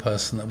single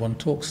person that one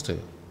talks to.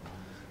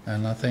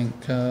 And I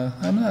think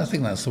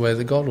that's the way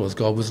that God was.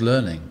 God was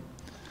learning.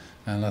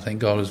 And I think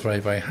God was very,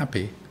 very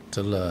happy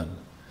to learn.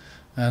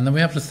 And then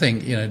we have to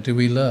think, do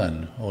we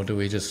learn? Or do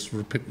we just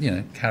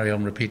carry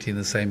on repeating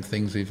the same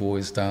things we've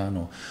always done,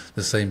 or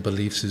the same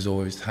beliefs we've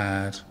always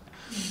had?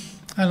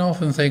 And I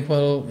often think,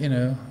 well,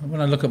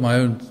 when I look at my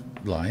own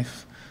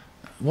life,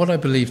 what I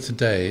believe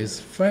today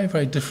is very,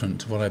 very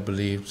different to what I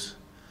believed,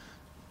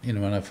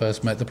 when I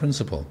first met the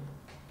principal.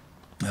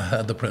 I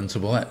heard the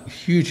principle, that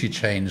hugely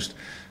changed.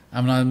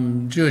 I mean,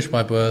 I'm Jewish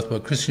by birth,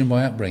 but Christian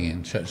by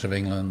upbringing, Church of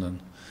England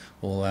and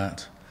all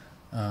that.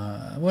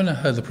 When I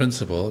heard the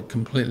principle, it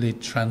completely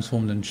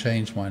transformed and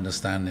changed my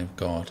understanding of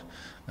God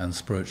and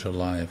spiritual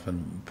life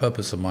and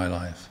purpose of my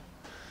life.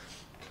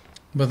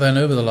 But then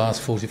over the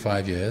last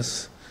 45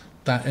 years,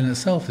 that in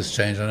itself has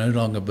changed. I no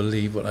longer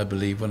believe what I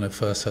believed when I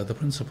first heard the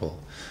principle.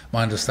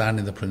 My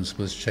understanding of the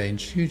principle has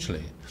changed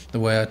hugely. The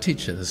way I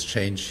teach it has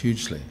changed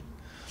hugely.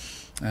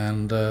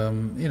 And,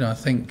 I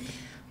think,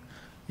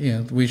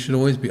 we should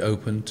always be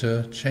open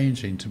to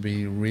changing, to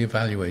be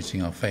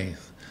reevaluating our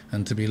faith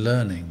and to be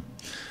learning.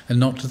 And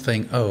not to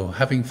think,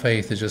 having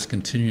faith is just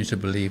continue to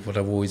believe what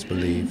I've always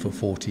believed for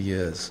 40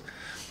 years.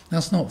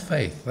 That's not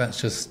faith. That's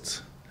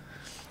just,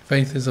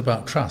 faith is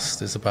about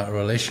trust. It's about a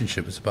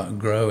relationship. It's about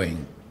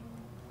growing.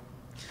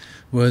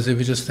 Whereas if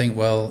you just think,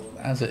 well,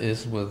 as it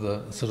is with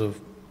the sort of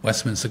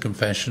Westminster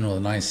Confession or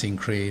the Nicene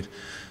Creed,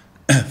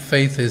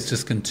 faith is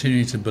just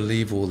continuing to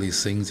believe all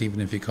these things even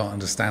if you can't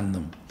understand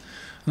them.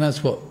 And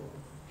that's what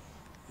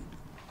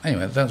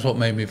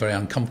made me very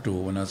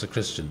uncomfortable when I was a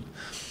Christian.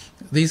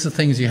 These are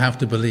things you have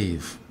to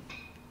believe.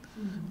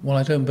 Well,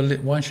 I don't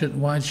believe. Why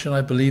should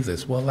I believe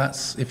this? Well,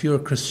 if you're a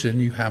Christian,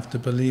 you have to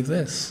believe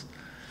this.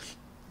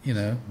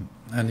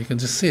 And you can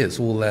just see it's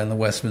all there in the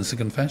Westminster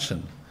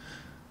Confession.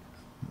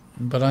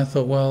 But I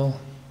thought, well,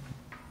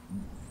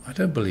 I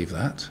don't believe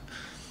that.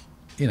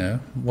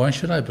 Why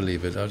should I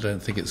believe it? I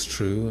don't think it's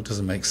true. It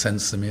doesn't make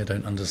sense to me. I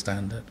don't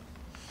understand it.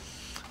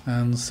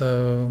 And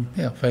so,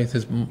 faith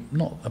is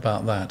not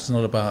about that. It's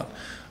not about,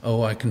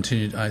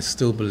 I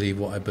still believe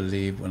what I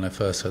believed when I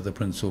first heard the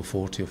principle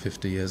 40 or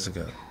 50 years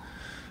ago.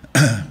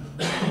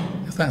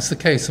 If that's the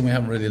case, then we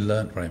haven't really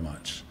learnt very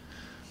much.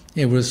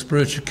 We're a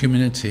spiritual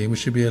community. We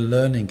should be a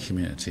learning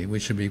community. We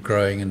should be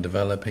growing and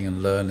developing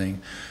and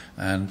learning.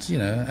 And,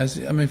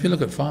 if you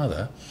look at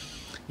Father,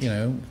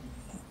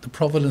 the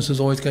providence is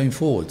always going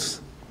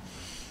forwards.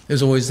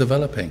 Is always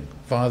developing.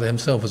 Father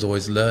himself was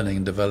always learning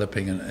and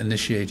developing and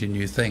initiating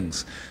new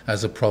things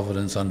as the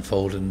providence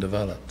unfolded and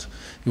developed.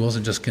 He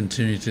wasn't just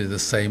continuing to do the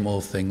same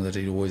old thing that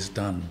he'd always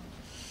done.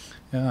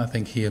 I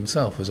think he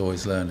himself was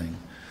always learning.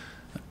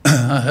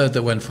 I heard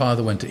that when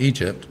Father went to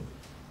Egypt,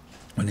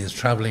 when he was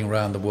travelling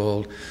around the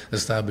world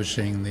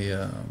establishing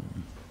the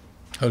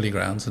Holy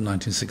Grounds in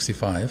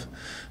 1965,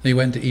 he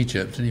went to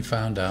Egypt and he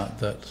found out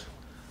that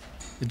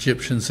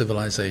Egyptian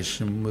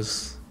civilization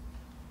was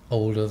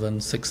older than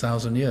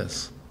 6,000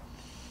 years.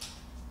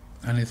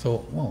 And he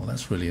thought, well,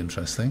 that's really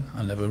interesting.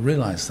 I never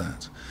realised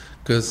that.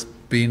 Because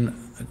being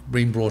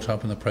brought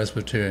up in the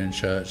Presbyterian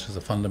Church as a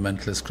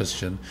fundamentalist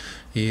Christian,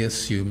 he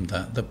assumed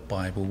that the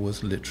Bible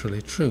was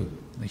literally true.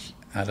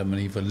 Adam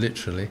and Eve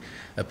literally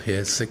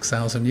appeared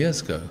 6,000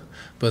 years ago.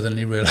 But then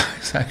he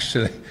realised,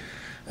 actually...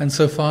 And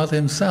so Father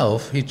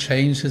himself, he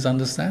changed his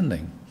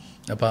understanding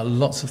about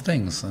lots of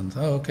things. And,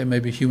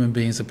 maybe human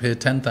beings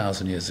appeared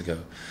 10,000 years ago.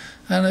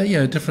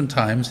 And, different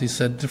times he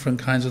said different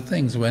kinds of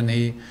things.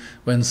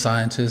 When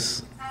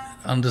scientists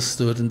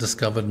understood and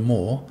discovered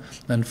more,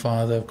 then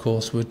Father, of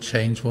course, would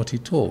change what he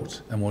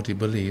taught and what he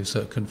believed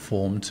so it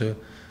conformed to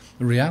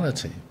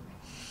reality.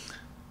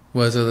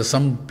 Whereas there are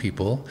some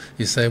people,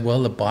 you say,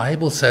 well, the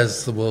Bible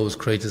says the world was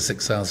created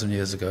 6,000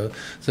 years ago,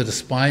 so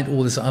despite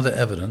all this other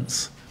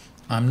evidence,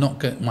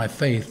 my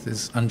faith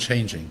is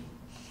unchanging.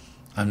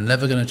 I'm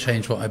never going to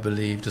change what I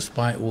believe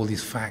despite all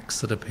these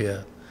facts that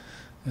appear.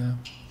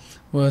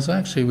 Whereas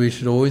actually we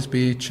should always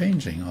be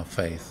changing our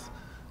faith,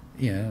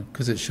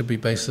 because it should be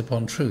based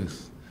upon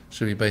truth. It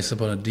should be based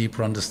upon a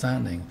deeper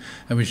understanding.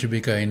 And we should be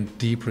going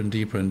deeper and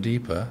deeper and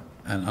deeper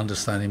and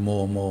understanding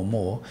more and more and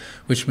more,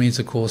 which means,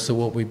 of course, that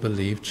what we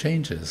believe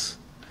changes.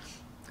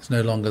 It's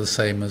no longer the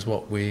same as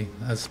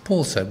as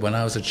Paul said, when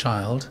I was a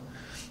child,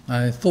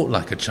 I thought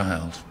like a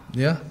child.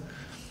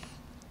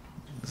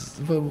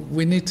 But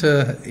we need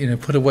to,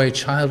 put away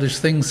childish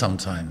things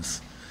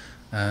sometimes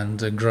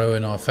and grow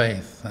in our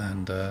faith,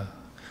 and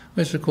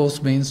which of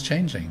course means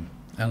changing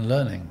and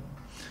learning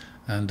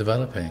and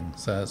developing.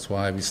 So that's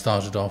why we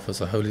started off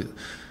as a holy...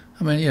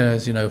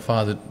 as you know,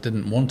 Father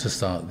didn't want to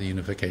start the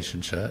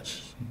Unification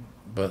Church,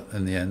 but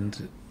in the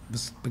end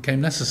it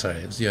became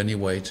necessary. It was the only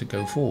way to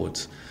go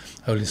forwards.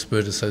 Holy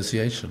Spirit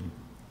Association,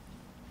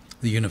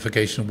 the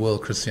unification of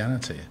world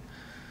Christianity.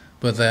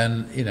 But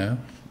then,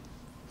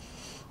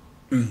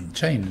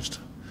 changed,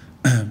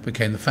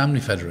 became the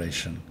Family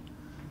Federation.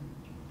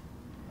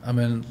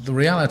 The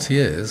reality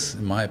is,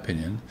 in my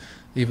opinion,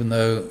 even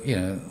though,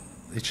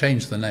 they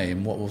changed the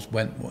name, what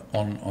went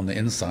on the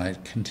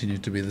inside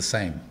continued to be the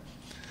same.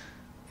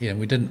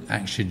 We didn't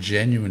actually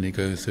genuinely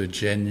go through a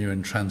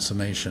genuine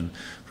transformation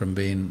from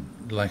being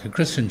like a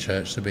Christian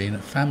church to being a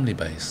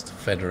family-based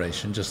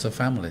federation, just of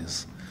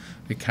families.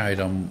 We carried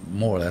on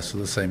more or less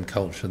with the same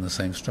culture and the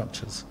same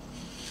structures.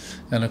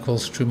 And of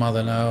course, True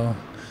Mother now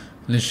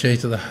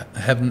initiated the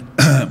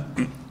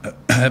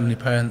Heavenly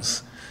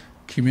Parents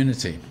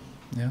community.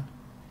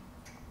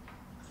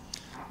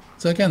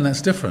 So again,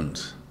 that's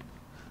different.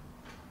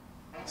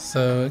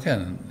 So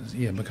again,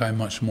 becoming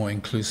much more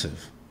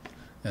inclusive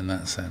in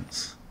that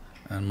sense,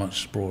 and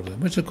much broader,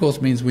 which of course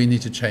means we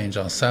need to change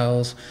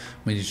ourselves,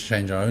 we need to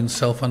change our own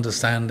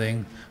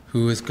self-understanding,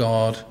 who is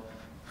God,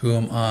 who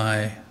am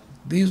I,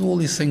 all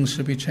these things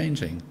should be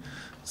changing.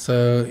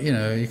 So,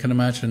 you can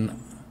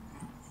imagine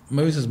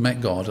Moses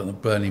met God at the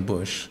burning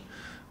bush,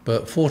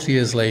 but 40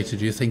 years later,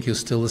 do you think he was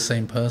still the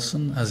same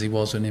person as he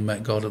was when he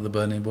met God at the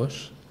burning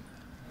bush?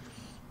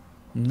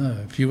 No.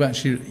 If you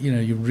actually,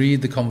 you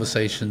read the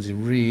conversations,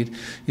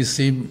 you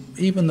see,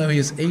 even though he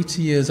is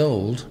 80 years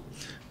old,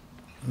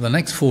 the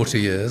next 40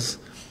 years,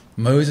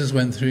 Moses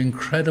went through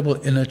incredible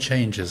inner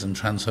changes and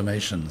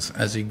transformations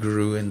as he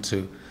grew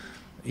into,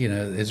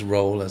 his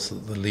role as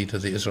the leader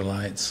of the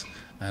Israelites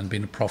and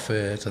being a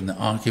prophet and the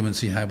arguments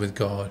he had with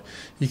God.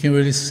 You can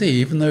really see,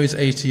 even though he's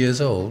 80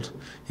 years old,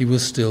 he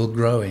was still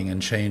growing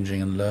and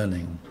changing and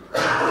learning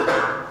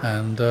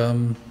And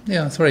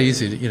yeah, it's very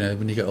easy,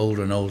 when you get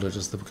older and older,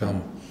 just to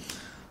become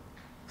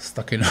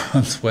stuck in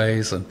one's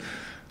ways and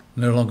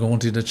no longer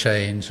wanting to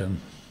change. And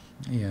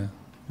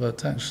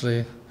but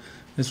actually,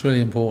 it's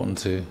really important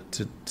to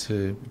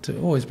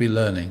always be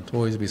learning, to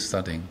always be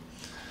studying,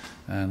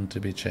 and to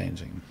be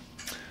changing.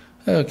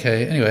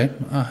 Okay. Anyway,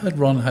 I heard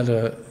Ron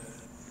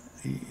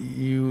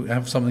you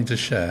have something to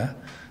share.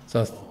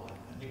 So.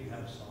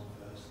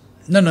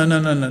 No.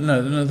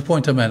 The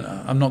point I meant,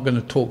 I'm not going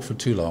to talk for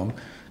too long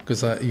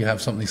because you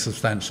have something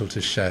substantial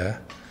to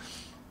share.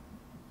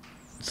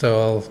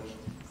 So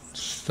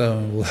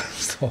we'll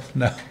stop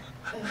now.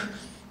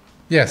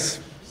 Yes.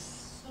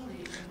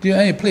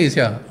 Sorry. Please,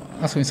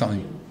 ask me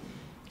something.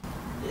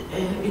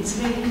 It's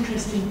very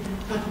interesting,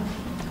 but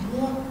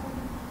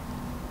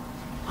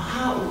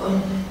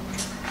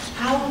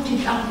how did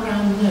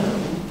Abraham know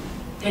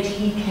that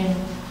he can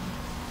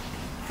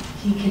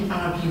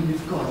argue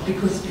with God?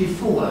 Because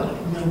before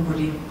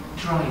nobody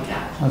tried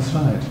that. That's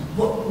right.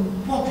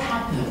 What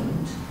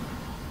happened?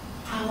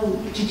 How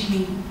did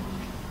he?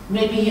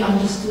 Maybe he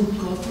understood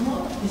God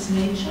more, his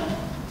nature.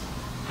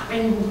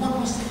 And what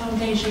was the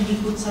foundation he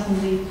could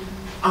suddenly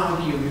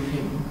argue with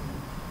him?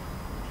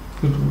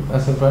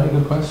 That's a very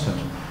good question.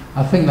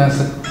 I think that's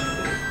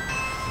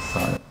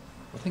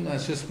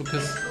just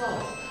because.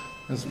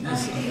 That's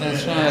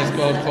right. It's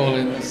God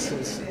calling.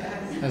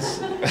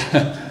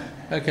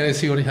 Okay, let's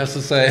see what he has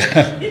to say.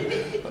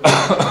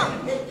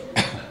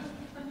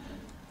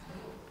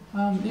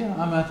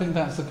 I think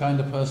that's the kind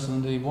of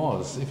person that he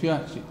was. If you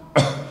actually,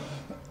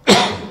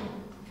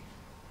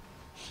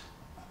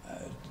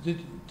 do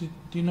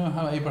you know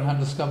how Abraham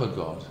discovered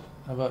God?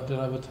 Did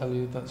I ever tell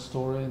you that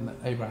story in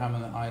Abraham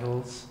and the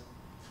idols?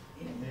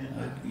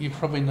 You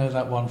probably know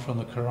that one from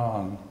the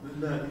Quran.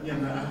 No,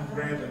 I've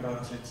read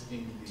about it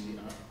in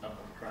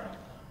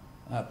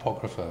the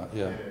Apocrypha,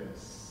 yeah.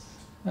 Yes.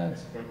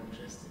 That's very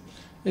interesting.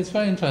 It's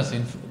very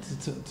interesting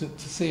to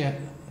see.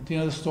 Do you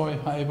know the story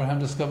of how Abraham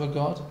discovered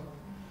God?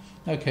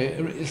 Okay,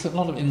 it's a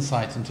lot of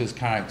insight into his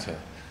character.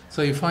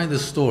 So you find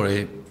this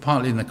story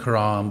partly in the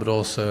Quran, but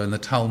also in the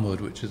Talmud,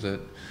 which is a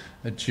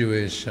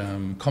Jewish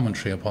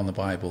commentary upon the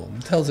Bible.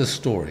 It tells a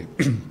story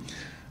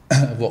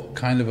of what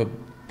kind of a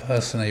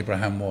person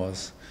Abraham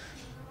was.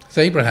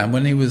 So Abraham,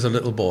 when he was a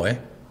little boy,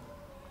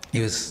 he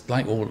was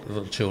like all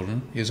little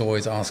children. He was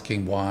always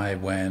asking why,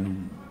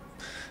 when,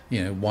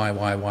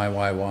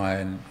 why.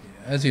 And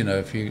as you know,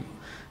 if you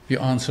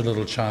answer a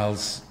little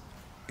child's,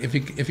 if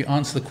you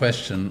answer the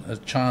question, a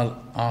child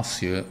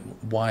asks you,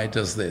 why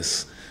does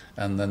this?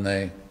 And then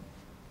they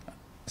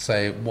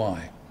say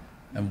why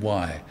and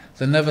why.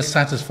 They're never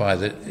satisfied.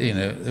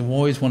 They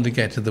always want to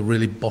get to the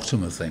really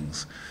bottom of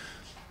things.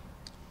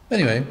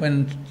 Anyway,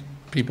 when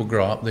people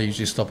grow up, they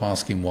usually stop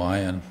asking why,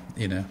 and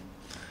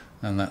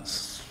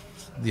that's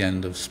the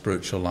end of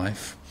spiritual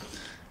life.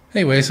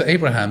 Anyway, so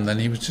Abraham then,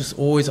 he was just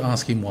always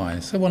asking why.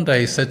 So one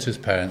day he said to his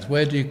parents,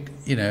 where do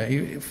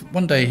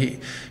one day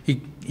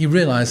he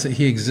realized that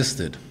he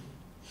existed.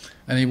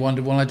 And he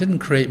wondered, well, I didn't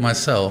create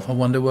myself, I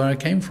wonder where I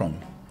came from.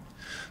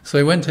 So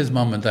he went to his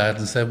mum and dad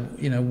and said,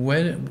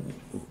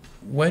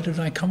 where did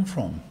I come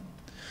from?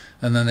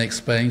 And then they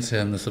explained to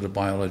him the sort of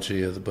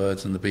biology of the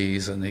birds and the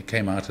bees, and he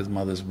came out of his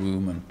mother's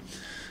womb, and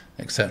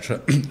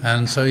etc.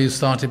 And so he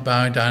started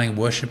bowing down and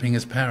worshipping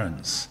his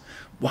parents.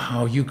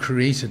 Wow, you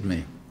created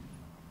me.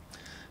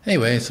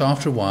 Anyway, so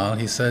after a while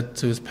he said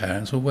to his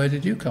parents, well, where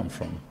did you come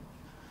from?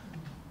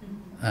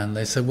 And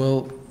they said,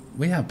 well,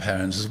 we have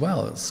parents as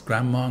well. It's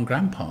grandma and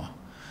grandpa.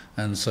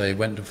 And so he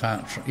went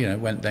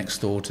next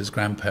door to his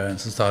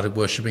grandparents and started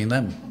worshipping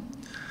them.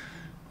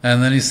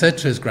 And then he said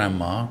to his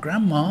grandma,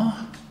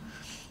 Grandma,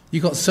 you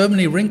got so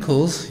many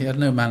wrinkles. He had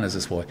no manners,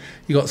 this boy.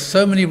 You got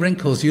so many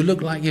wrinkles, you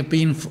look like you've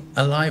been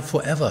alive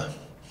forever.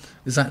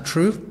 Is that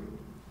true?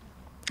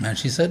 And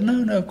she said,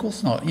 no, of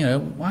course not.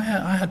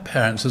 I had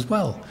parents as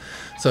well.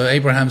 So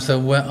Abraham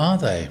said, where are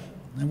they?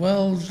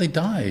 Well, they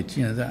died.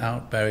 They're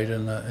out buried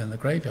in the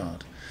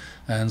graveyard.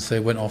 And so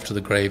he went off to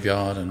the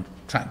graveyard and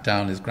tracked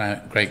down his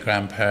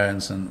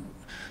great-grandparents and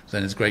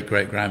then his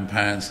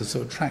great-great-grandparents, and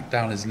sort of tracked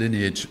down his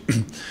lineage.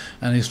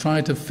 And he's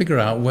trying to figure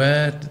out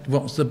what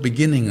was the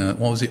beginning,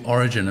 what was the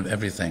origin of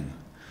everything.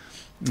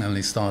 And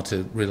he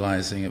started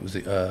realizing it was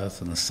the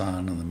earth and the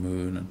sun and the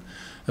moon. And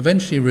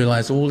eventually he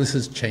realized all this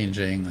is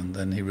changing, and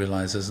then he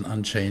realized there's an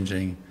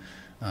unchanging,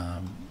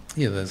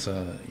 there's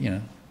a,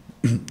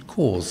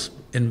 cause,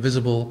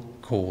 invisible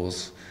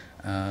cause,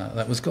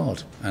 that was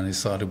God. And he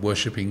started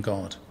worshipping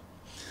God.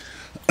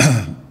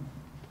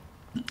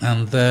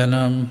 And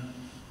then,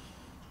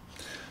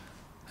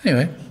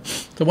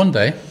 so one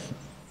day,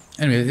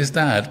 his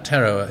dad,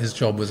 Terah, his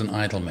job was an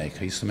idol maker.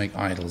 He used to make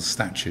idols,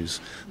 statues,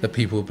 that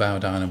people would bow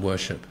down and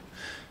worship.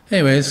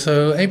 Anyway,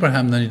 so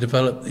Abraham then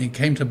he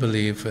came to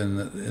believe in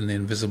the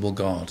invisible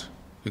God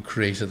who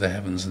created the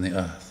heavens and the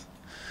earth.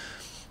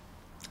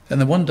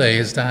 And then one day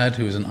his dad,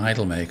 who was an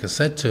idol maker,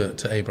 said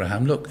to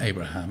Abraham, look,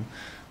 Abraham,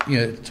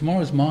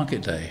 tomorrow's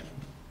market day.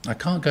 I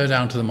can't go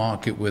down to the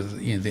market with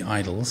the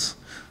idols.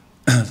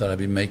 that I've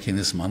been making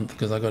this month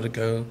because I've got to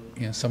go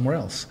somewhere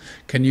else.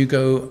 Can you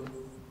go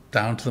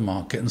down to the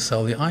market and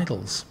sell the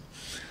idols?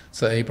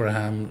 So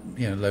Abraham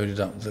loaded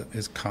up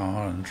his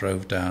car and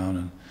drove down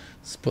and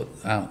put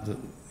out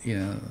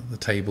the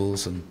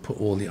tables and put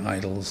all the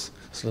idols,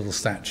 little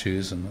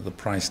statues and the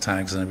price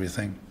tags and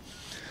everything.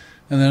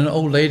 And then an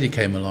old lady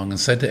came along and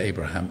said to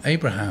Abraham,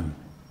 "Abraham,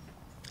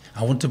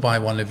 I want to buy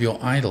one of your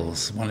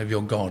idols, one of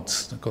your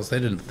gods." Of course, they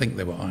didn't think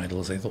they were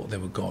idols, they thought they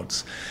were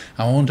gods.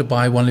 "I want to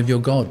buy one of your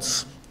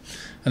gods."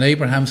 And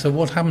Abraham said,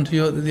 "What happened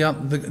to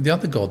the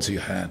other gods you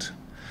had?"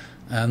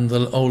 And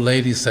the old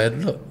lady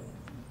said, "Look,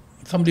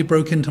 somebody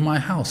broke into my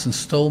house and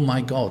stole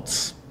my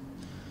gods,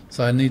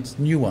 so I need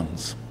new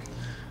ones."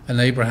 And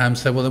Abraham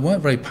said, "Well, they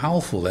weren't very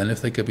powerful then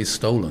if they could be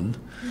stolen."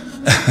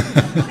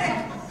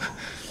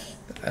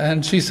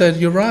 And she said,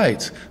 "You're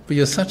right, but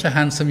you're such a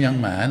handsome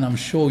young man, I'm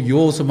sure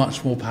yours are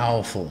much more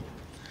powerful."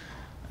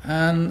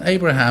 And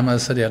Abraham,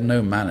 as I said, he had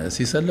no manners.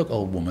 He said, "Look,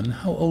 old woman,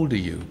 how old are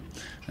you?"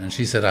 And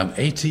she said, "I'm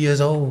 80 years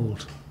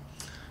old."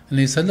 And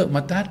he said, "Look, my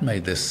dad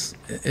made this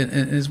in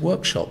his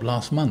workshop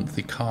last month.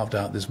 He carved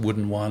out this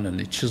wooden one and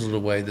he chiseled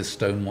away this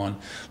stone one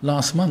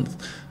last month.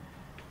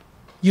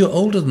 You're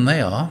older than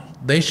they are.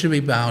 They should be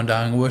bowing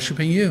down and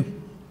worshipping you."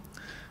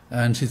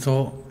 And she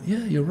thought,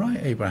 "Yeah, you're right,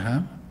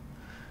 Abraham."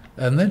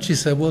 And then she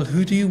said, "Well,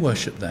 who do you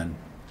worship then?"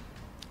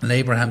 And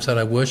Abraham said,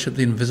 "I worship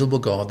the invisible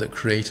God that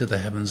created the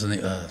heavens and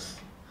the earth."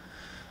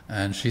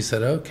 And she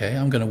said, "Okay,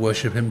 I'm going to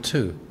worship him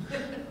too."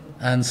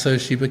 And so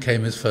she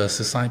became his first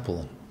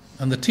disciple.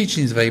 And the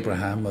teachings of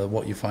Abraham are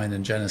what you find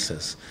in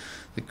Genesis,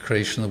 the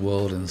creation of the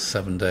world in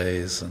 7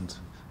 days and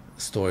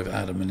the story of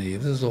Adam and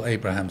Eve. This is all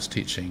Abraham's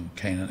teaching,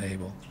 Cain and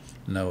Abel,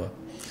 Noah.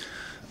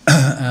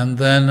 And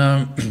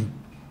then,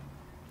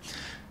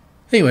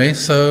 anyway,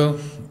 so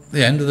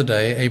the end of the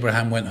day,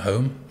 Abraham went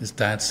home. His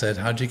dad said,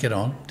 "How'd you get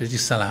on? Did you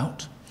sell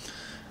out?"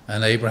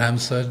 And Abraham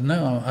said,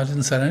 "No, I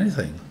didn't sell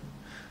anything."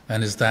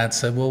 And his dad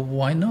said, "Well,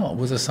 why not?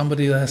 Was there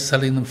somebody there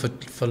selling them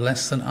for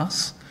less than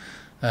us?"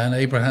 And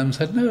Abraham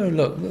said, "No,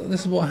 look,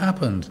 this is what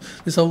happened.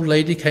 This old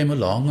lady came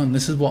along and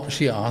this is what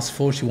she asked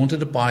for. She wanted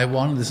to buy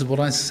one. This is what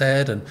I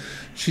said. And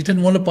she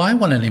didn't want to buy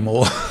one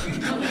anymore."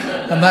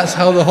 And that's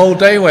how the whole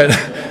day went.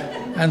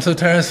 And so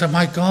Tara said,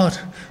 "My God,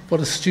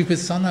 what a stupid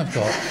son I've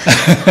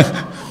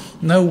got.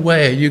 No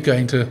way are you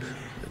going to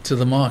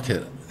the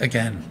market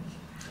again."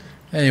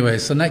 Anyway,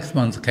 so next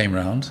month came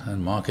round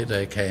and market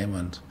day came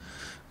and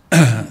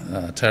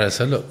Tara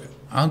said, "Look,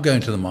 I'm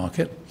going to the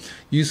market.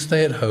 You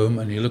stay at home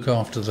and you look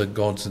after the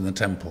gods in the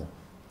temple."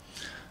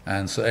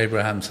 And so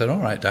Abraham said, "All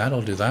right, Dad,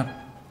 I'll do that."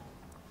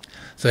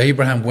 So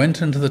Abraham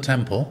went into the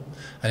temple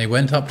and he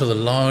went up to the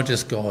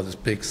largest god, this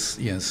big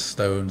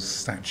stone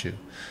statue.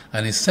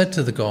 And he said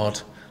to the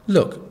god,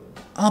 "Look,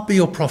 I'll be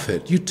your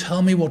prophet. You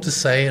tell me what to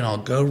say and I'll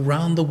go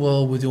round the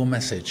world with your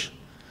message."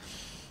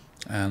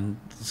 And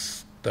the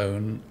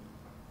stone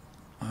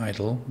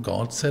idol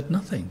god said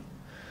nothing.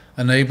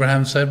 And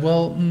Abraham said,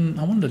 "Well,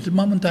 I wonder, did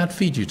Mum and Dad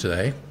feed you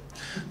today?"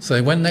 So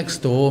he went next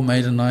door,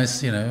 made a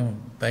nice,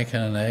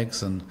 bacon and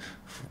eggs and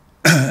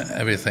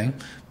everything,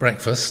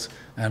 breakfast,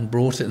 and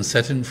brought it and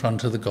set it in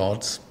front of the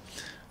gods.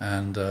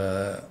 And,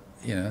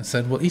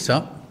 said, "Well, eat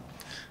up.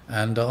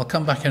 And I'll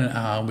come back in an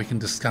hour and we can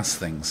discuss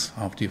things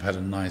after you've had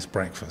a nice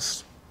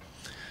breakfast."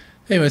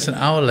 Anyway, it's an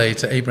hour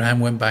later, Abraham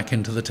went back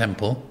into the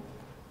temple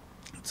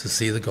to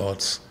see the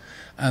gods,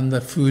 and the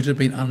food had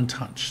been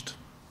untouched.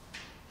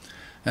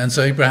 And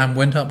so Abraham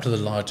went up to the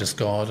largest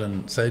god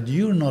and said,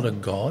 "You're not a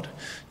god.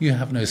 You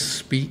have no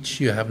speech,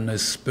 you have no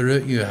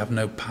spirit, you have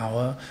no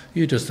power.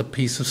 You're just a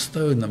piece of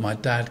stone that my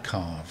dad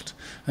carved.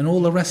 And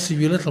all the rest of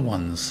you little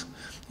ones,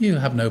 you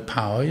have no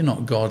power, you're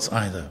not gods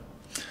either."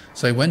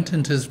 So he went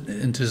into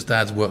his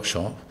dad's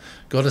workshop,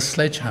 got a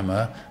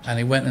sledgehammer, and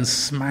he went and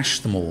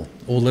smashed them all.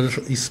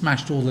 He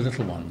smashed all the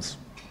little ones.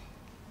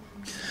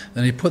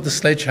 Then he put the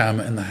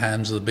sledgehammer in the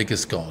hands of the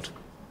biggest god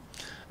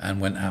and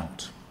went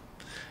out.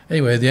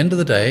 Anyway, at the end of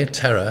the day,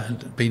 Terah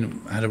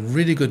had a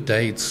really good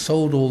day. He'd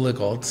sold all the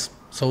gods,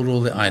 sold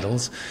all the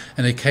idols,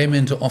 and he came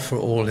in to offer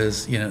all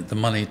his, the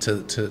money to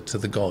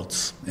the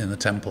gods in the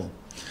temple.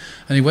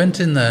 And he went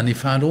in there and he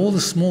found all the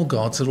small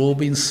gods had all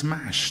been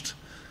smashed.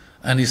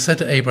 And he said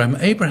to Abraham,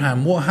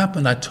 "Abraham, what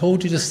happened? I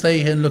told you to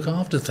stay here and look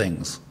after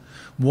things.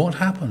 What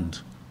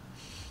happened?"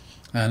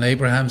 And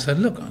Abraham said,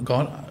 "Look,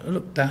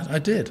 Dad, I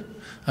did.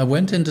 I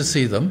went in to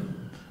see them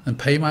and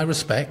pay my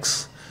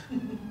respects.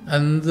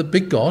 And the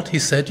big god, he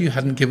said you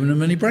hadn't given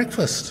him any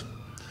breakfast.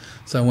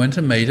 So I went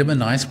and made him a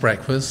nice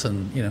breakfast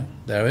and,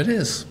 there it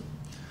is.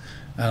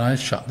 And I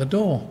shut the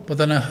door. But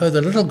then I heard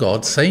the little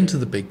god saying to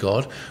the big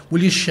god,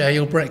 'Will you share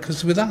your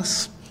breakfast with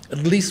us?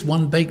 At least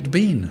one baked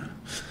bean.'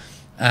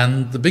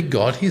 And the big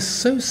god, he's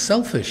so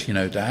selfish,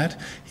 Dad.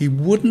 He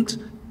wouldn't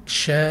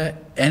share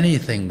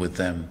anything with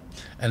them.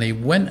 And he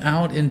went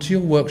out into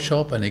your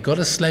workshop and he got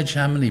a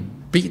sledgehammer and he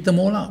beat them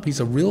all up. He's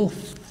a real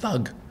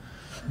thug,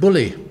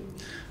 bully.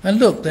 And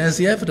look, there's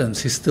the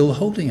evidence. He's still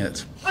holding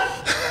it."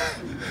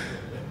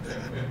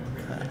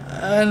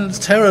 And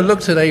Terah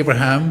looked at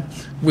Abraham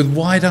with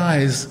wide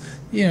eyes.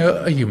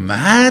 "Are you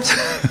mad?"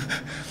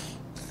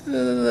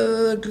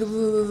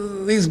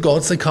 these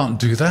gods, they can't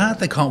do that.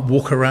 They can't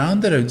walk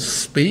around. They don't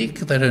speak.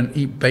 They don't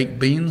eat baked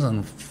beans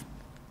and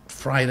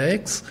fried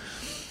eggs.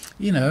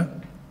 You know.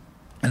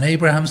 And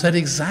Abraham said,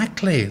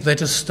 exactly. They're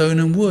just stone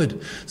and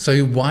wood.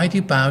 So why do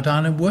you bow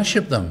down and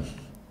worship them?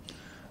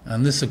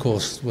 And this, of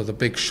course, was a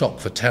big shock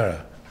for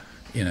Terah,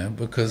 you know,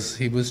 because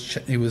he was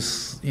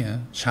you know,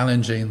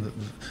 challenging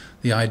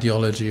the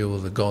ideology or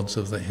the gods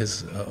of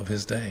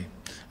his day.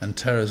 And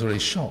Terah is really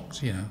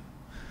shocked, you know.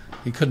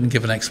 He couldn't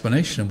give an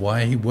explanation of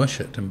why he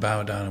worshipped and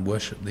bowed down and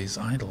worshipped these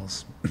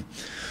idols.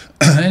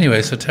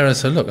 Anyway, so Terah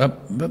said, look, I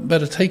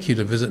better take you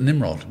to visit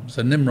Nimrod.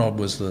 So Nimrod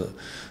was the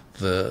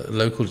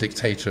local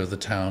dictator of the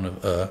town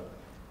of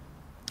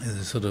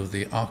is sort of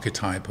the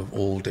archetype of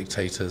all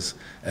dictators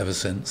ever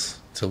since,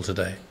 till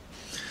today.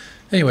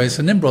 Anyway,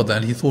 so Nimrod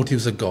then, he thought he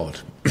was a god.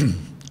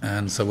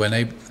 And so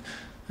when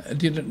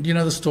do you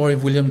know the story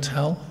of William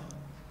Tell?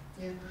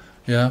 Yeah.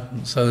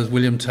 Yeah, so there's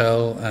William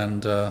Tell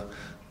and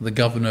the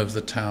governor of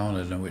the town, I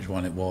don't know which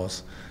one it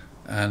was,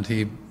 and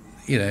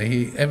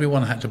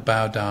everyone had to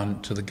bow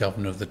down to the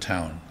governor of the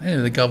town.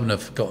 Anyway, the governor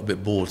got a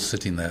bit bored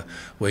sitting there,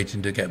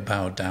 waiting to get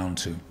bowed down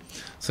to.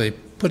 So he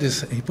put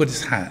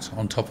his hat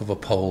on top of a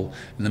pole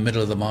in the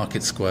middle of the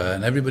market square,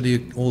 and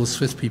everybody, all the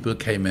Swiss people who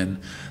came in,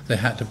 they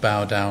had to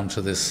bow down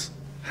to this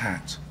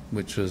hat,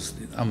 which was,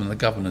 the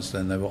governors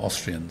then, they were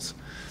Austrians.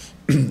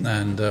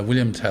 And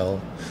William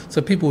Tell,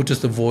 so people would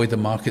just avoid the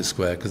market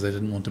square because they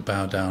didn't want to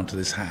bow down to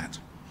this hat.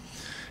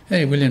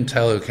 Anyway, William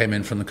Tell, who came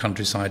in from the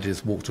countryside, he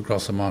just walked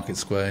across the market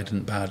square, he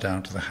didn't bow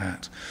down to the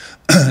hat.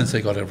 So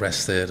he got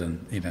arrested,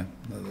 and, you know,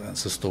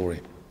 that's the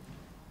story.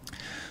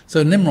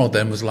 So Nimrod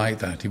then was like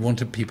that. He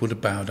wanted people to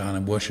bow down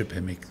and worship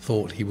him. He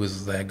thought he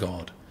was their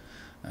god.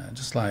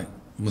 Just like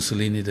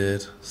Mussolini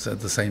did, said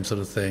the same sort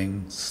of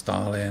thing,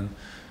 Stalin,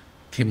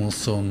 Kim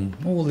Il-sung,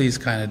 all these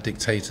kind of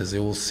dictators, they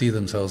all see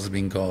themselves as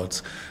being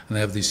gods, and they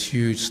have these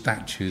huge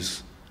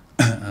statues,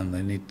 and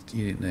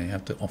they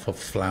have to offer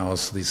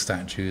flowers to these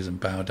statues and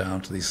bow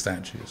down to these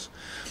statues.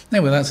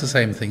 Anyway, that's the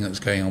same thing that's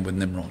going on with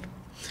Nimrod.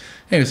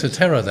 Anyway, so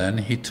Terah then,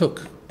 he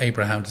took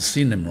Abraham to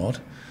see Nimrod,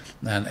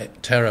 and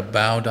Terah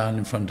bowed down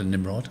in front of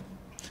Nimrod.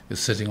 He was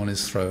sitting on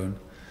his throne,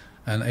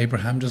 and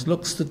Abraham just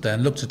stood there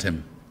and looked at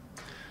him.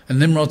 And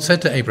Nimrod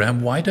said to Abraham,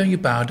 "Why don't you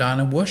bow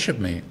down and worship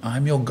me?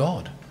 I'm your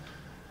God."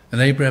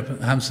 And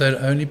Abraham said,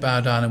 "Only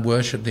bow down and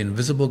worship the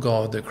invisible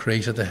God that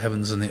created the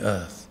heavens and the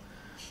earth,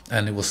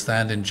 and it will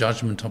stand in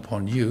judgment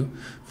upon you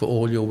for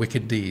all your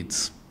wicked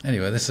deeds."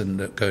 Anyway, this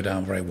didn't go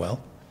down very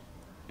well.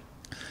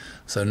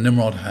 So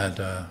Nimrod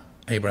had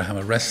Abraham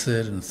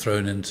arrested and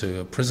thrown into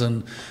a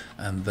prison,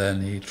 and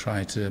then he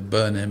tried to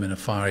burn him in a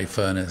fiery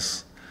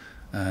furnace.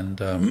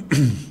 And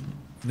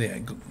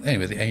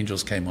anyway, the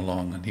angels came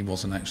along, and he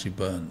wasn't actually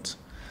burnt.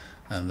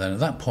 And then at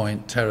that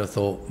point, Terah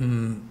thought,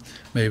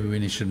 maybe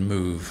we should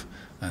move.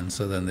 And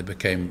so then they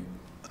became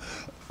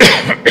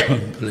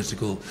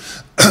political,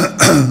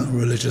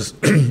 religious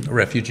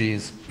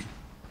refugees.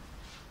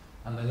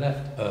 And they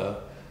left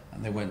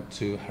and they went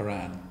to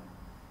Haran.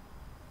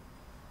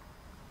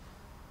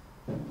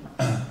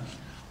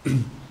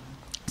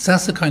 So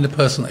that's the kind of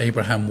person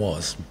Abraham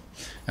was.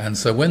 And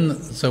so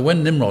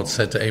when Nimrod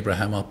said to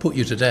Abraham, "I'll put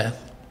you to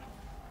death,"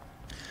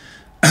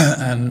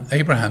 and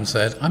Abraham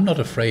said, "I'm not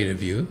afraid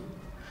of you.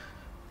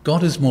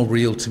 God is more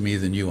real to me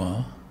than you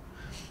are.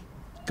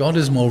 God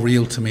is more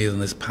real to me than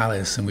this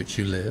palace in which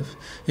you live.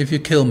 If you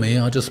kill me,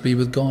 I'll just be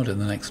with God in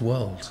the next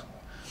world."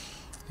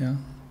 Yeah.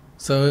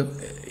 So,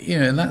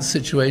 in that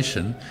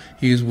situation,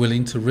 he was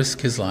willing to risk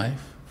his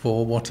life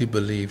for what he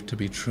believed to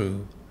be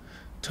true.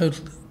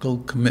 Total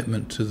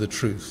commitment to the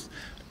truth.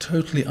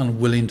 Totally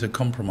unwilling to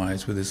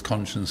compromise with his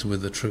conscience and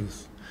with the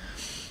truth.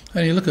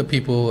 And you look at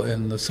people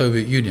in the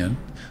Soviet Union,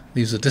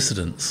 these are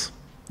dissidents,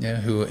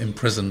 who are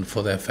imprisoned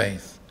for their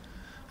faith.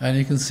 And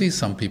you can see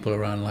some people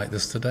around like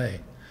this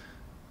today.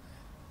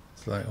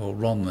 It's like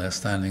Ron there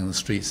standing in the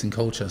streets in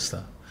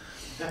Colchester.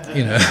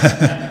 There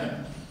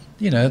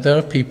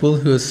are people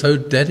who are so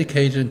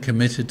dedicated and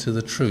committed to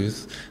the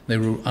truth, they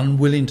were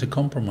unwilling to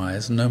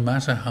compromise no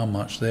matter how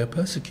much they are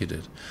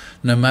persecuted,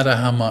 no matter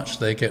how much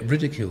they get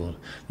ridiculed,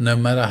 no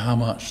matter how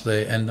much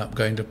they end up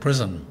going to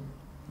prison.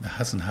 It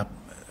hasn't happened,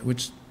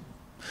 which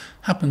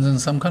happens in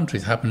some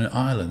countries. It happened in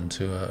Ireland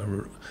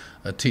to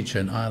a teacher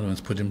in Ireland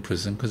was put in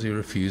prison because he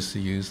refused to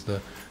use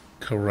the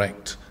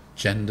correct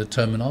gender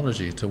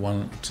terminology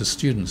to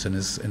students in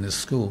his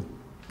school.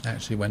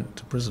 Actually went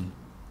to prison.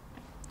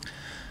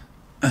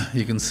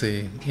 You can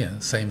see,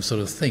 same sort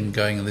of thing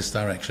going in this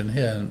direction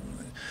here. And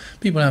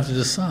people have to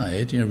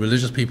decide,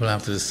 religious people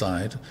have to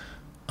decide,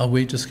 are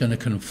we just going to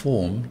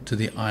conform to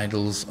the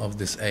idols of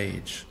this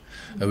age?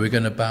 Are we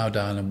going to bow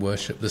down and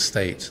worship the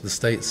state? The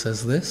state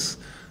says this,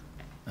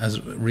 as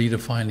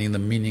redefining the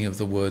meaning of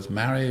the word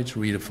marriage,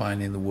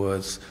 redefining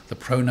the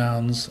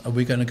pronouns. Are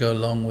we going to go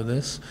along with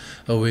this?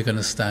 Or are we going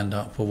to stand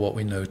up for what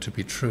we know to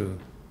be true,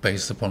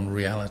 based upon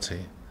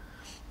reality?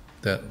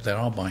 That there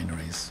are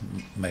binaries,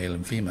 male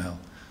and female,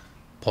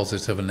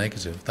 positive and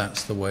negative.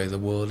 That's the way the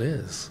world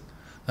is.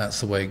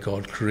 That's the way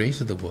God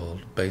created the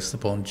world, based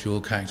upon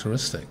dual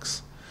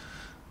characteristics.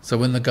 So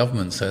when the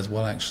government says,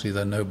 well, actually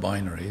there are no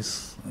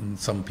binaries, and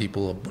some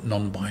people are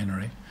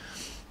non-binary,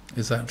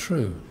 is that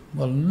true?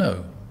 Well,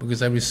 no,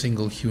 because every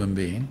single human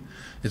being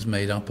is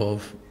made up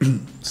of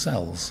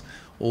cells.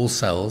 All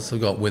cells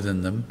have got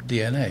within them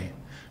DNA.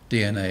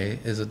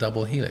 DNA is a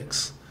double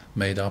helix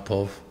made up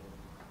of,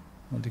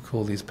 what do you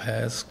call these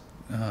pairs?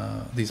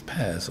 These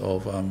pairs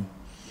of...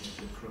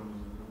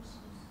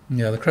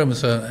 the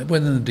chromosome.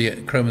 Within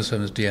the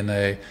chromosome's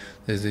DNA,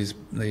 there's these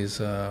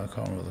I can't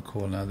remember what they're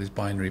called now, these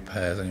binary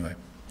pairs anyway.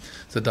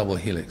 It's a double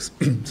helix.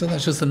 So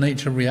that's just the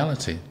nature of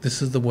reality.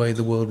 This is the way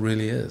the world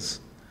really is.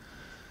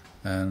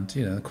 And,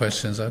 the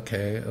question is,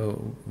 okay,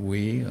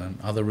 we and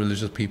other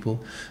religious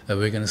people, are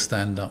we going to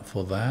stand up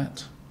for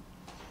that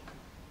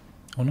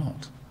or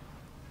not?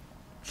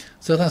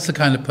 So that's the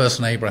kind of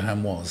person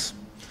Abraham was.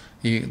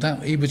 He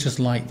was just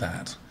like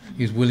that.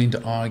 He was willing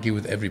to argue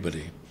with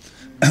everybody.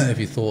 If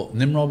he thought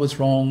Nimrod was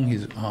wrong,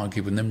 he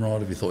argued with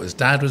Nimrod. If he thought his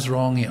dad was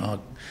wrong, he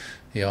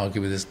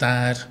argued with his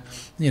dad.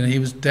 He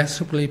was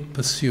desperately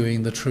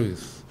pursuing the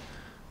truth,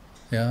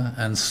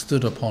 and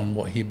stood upon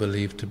what he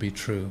believed to be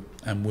true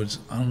and was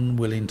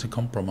unwilling to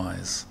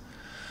compromise.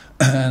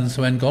 And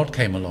so when God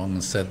came along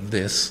and said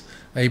this,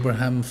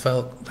 Abraham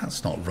felt,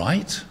 that's not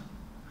right.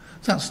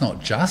 That's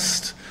not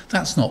just.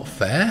 That's not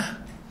fair.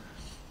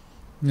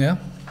 Yeah?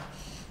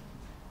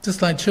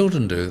 Just like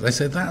children do. They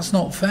say, that's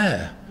not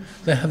fair.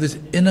 They have this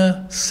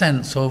inner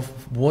sense of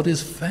what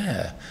is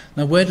fair.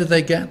 Now, where did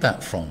they get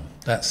that from?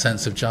 That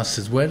sense of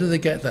justice. Where do they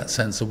get that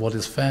sense of what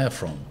is fair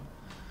from?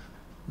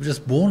 We're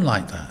just born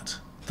like that.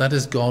 That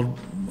is God,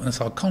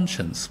 that's our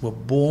conscience. We're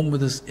born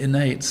with this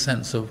innate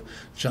sense of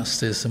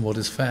justice and what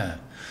is fair.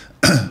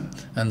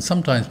 And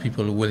sometimes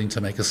people are willing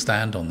to make a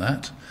stand on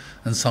that,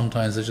 and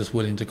sometimes they're just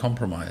willing to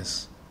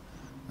compromise.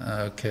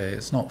 Okay,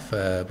 it's not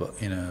fair, but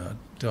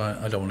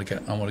I don't want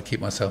to I want to keep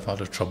myself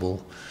out of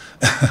trouble,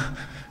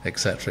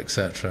 etc.,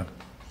 etc.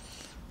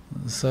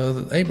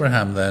 So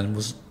Abraham then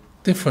was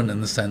different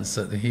in the sense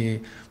that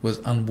he was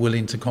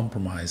unwilling to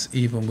compromise,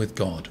 even with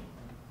God.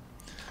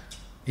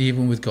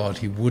 Even with God,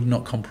 he would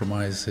not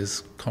compromise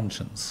his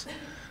conscience.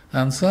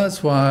 And so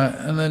that's why,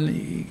 and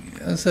then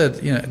I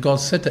said, God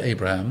said to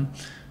Abraham,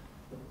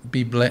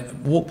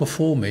 walk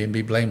before me and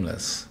be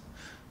blameless.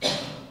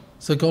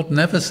 So God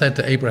never said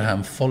to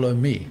Abraham, follow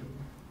me.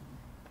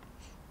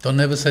 God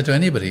never said to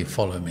anybody,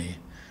 follow me.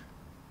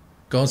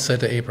 God said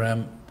to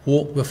Abraham,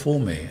 walk before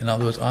me. In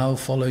other words, I'll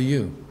follow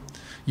you.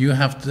 You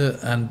have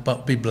to,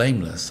 but be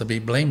blameless. So be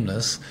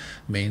blameless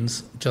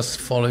means just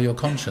follow your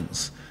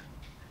conscience.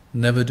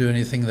 Never do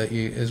anything that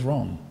is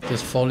wrong.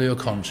 Just follow your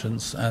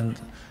conscience and,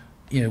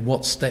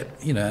 what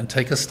step, and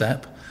take a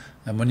step.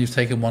 And when you've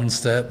taken one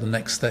step, the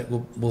next step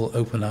will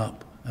open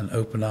up,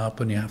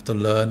 and you have to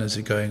learn as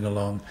you're going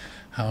along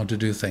how to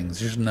do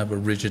things. You shouldn't have a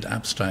rigid,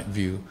 abstract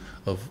view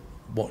of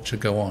what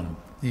should go on.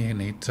 You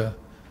need to...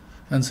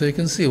 And so you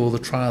can see all the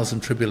trials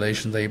and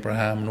tribulations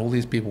Abraham and all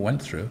these people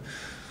went through.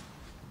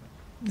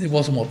 It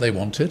wasn't what they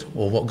wanted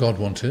or what God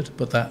wanted,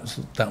 but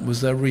that was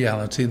their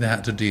reality they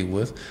had to deal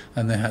with,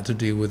 and they had to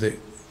deal with it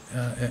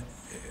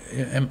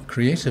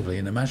creatively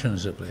and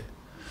imaginatively.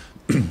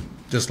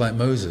 Just like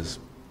Moses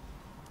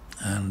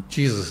and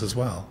Jesus as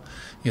well.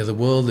 The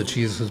world that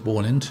Jesus was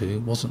born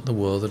into wasn't the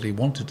world that he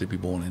wanted to be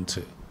born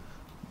into,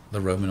 the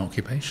Roman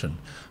occupation.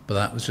 But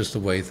that was just the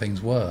way things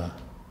were.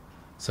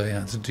 So he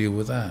had to deal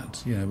with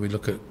that. We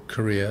look at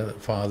Korea that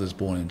father's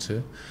born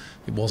into.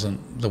 It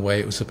wasn't the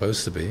way it was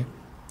supposed to be.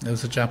 It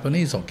was a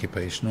Japanese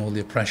occupation, all the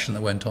oppression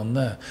that went on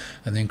there,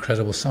 and the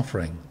incredible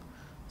suffering.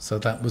 So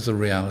that was the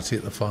reality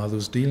that the father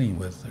was dealing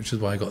with, which is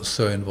why he got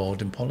so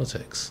involved in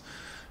politics.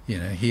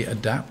 He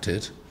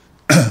adapted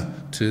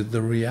to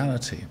the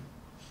reality.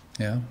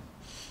 Yeah,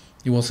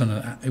 he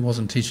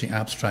wasn't teaching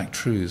abstract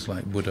truths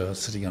like Buddha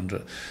sitting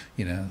under.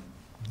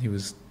 He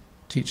was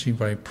teaching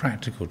very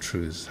practical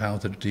truths, how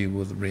to deal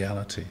with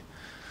reality.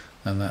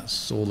 And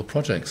that's all the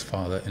projects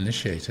Father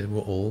initiated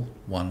were all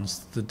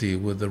ones to deal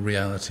with the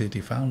reality that he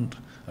found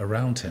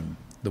around him,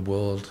 the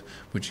world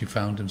which he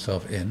found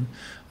himself in,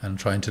 and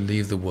trying to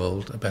leave the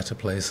world a better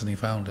place than he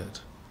found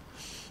it.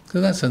 So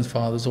in that sense,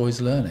 Father's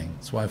always learning.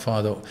 That's why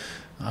Father,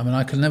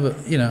 I could never,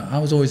 I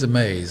was always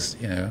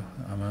amazed,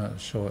 I'm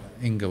sure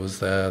Inga was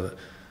there,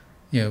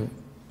 that,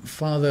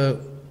 Father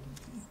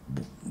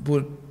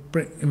would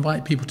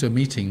invite people to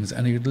meetings,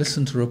 and he would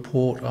listen to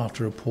report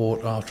after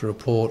report after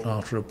report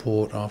after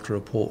report after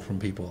report from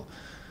people.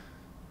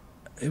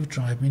 It would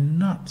drive me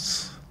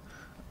nuts.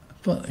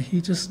 But he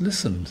just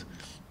listened,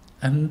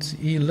 and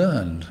he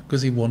learned,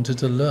 because he wanted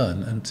to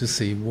learn and to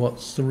see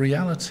what's the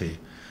reality,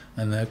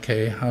 and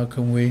okay, how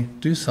can we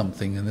do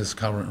something in this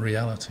current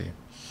reality.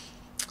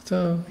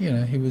 So,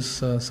 he was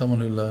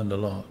someone who learned a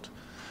lot.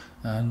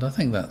 And I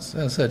think that's,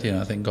 as I said,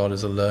 I think God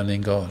is a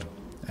learning God.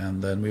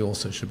 And then we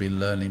also should be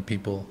learning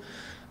people,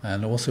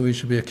 and also we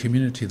should be a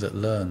community that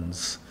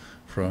learns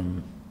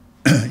from,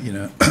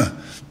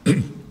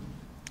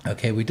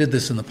 okay, we did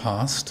this in the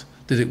past,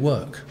 did it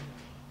work?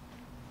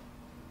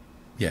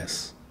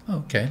 Yes.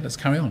 Okay, let's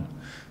carry on.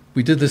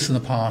 We did this in the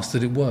past,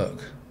 did it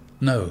work?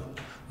 No.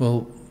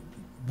 Well,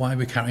 why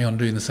we carry on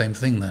doing the same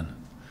thing then?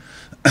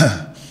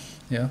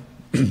 Yeah.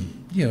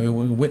 You know,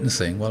 we're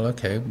witnessing. Well,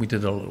 okay, we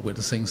did a lot of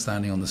witnessing,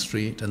 standing on the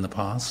street in the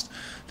past.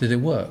 Did it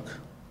work?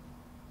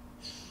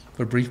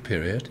 For a brief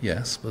period,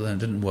 yes, but then it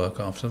didn't work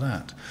after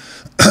that.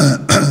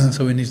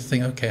 So we need to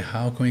think, okay,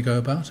 how can we go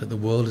about it? The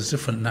world is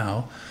different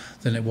now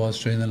than it was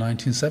during the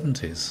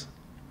 1970s.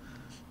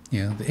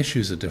 You know, the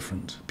issues are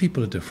different.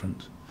 People are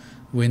different.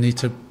 We need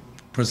to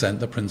present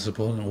the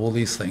principle and all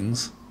these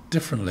things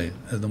differently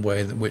in the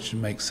way in which it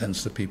makes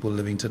sense to people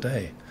living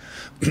today.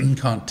 You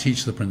can't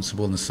teach the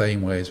principle in the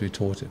same way as we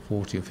taught it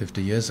 40 or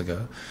 50 years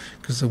ago,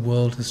 because the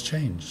world has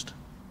changed.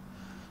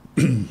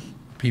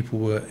 People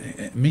we're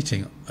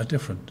meeting are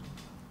different.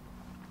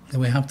 And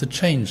we have to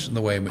change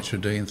the way in which we're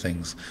doing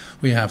things.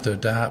 We have to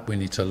adapt, we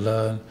need to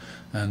learn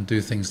and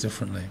do things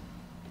differently.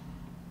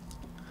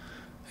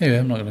 Anyway,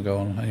 I'm not going to go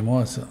on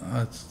anymore. I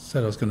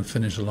said I was going to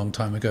finish a long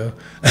time ago.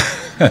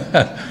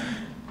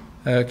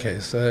 Okay,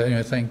 so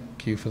anyway, thank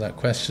you for that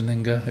question,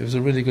 Inga. It was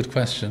a really good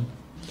question.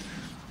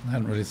 I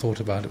hadn't really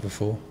thought about it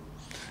before.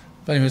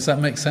 But anyway, does that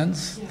make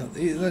sense?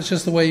 Yeah. That's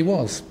just the way he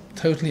was,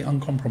 totally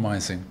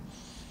uncompromising.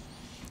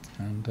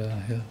 And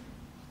yeah.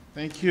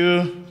 Thank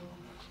you,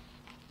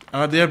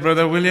 our dear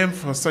brother William,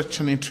 for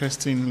such an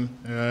interesting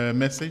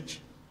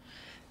message.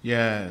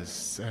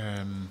 Yes,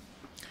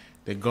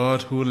 the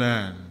God who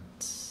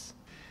learns.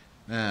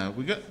 Now,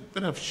 we got a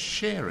bit of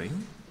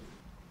sharing.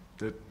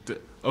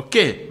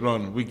 Okay,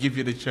 Ron, we give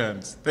you the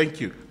chance.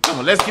 Thank you. Come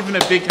on, let's give him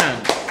a big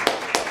hand.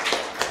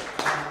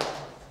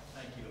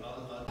 Thank you.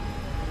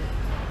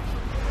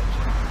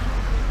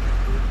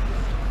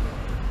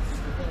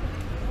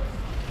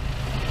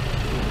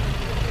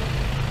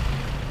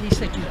 He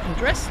said you can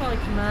dress like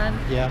a man.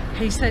 Yeah.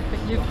 He said, but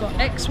you've got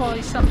X,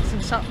 Y,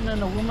 something, something,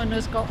 and a woman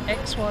has got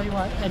X, Y,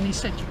 Y. And he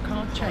said you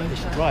can't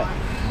change that. Right.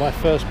 My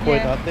first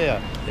point Yeah. up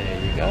there.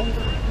 There you go.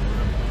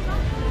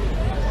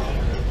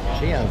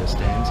 She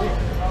understands it.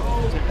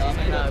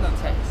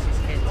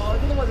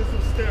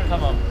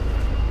 Come on.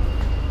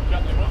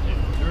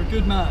 You're a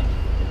good man.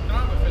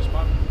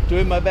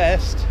 Doing my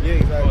best. Yeah,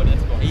 exactly.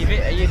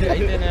 Are you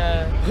doing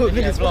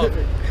a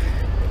vlog?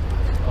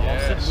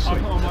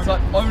 It's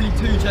like only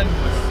two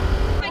genders.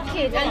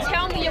 Kid and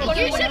tell me you're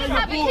going to shouldn't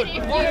have a kid if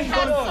you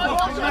have so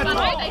much of a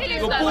life.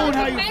 You're born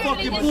how you're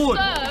fucking born.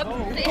 That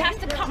it has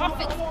to cut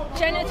off its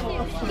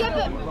genitals.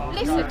 Yeah, but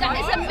listen, that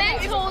is a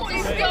mental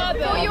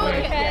disturbance. For your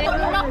kid.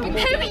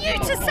 Who are you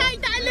to say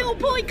that a little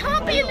boy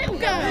can't be a little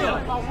girl?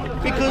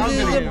 Because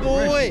he's a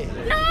boy.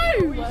 No!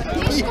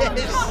 It's got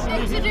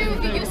nothing to do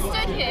with you. You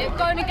stood here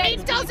going against.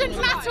 It doesn't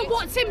matter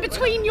what's in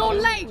between your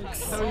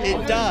legs.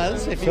 It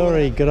does.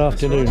 Sorry, good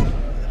afternoon.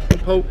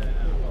 Paul,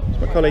 it's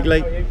my colleague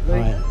Lee.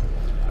 Right.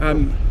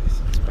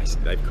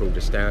 Basically they've called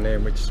us down here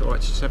and we just thought,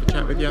 right, just have a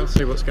chat with you,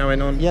 see what's going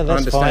on. Yeah, that's I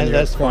understand fine, you're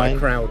that's quite fine. a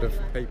crowd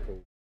of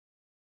people.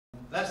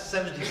 That's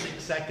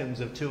 76 seconds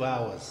of 2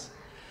 hours.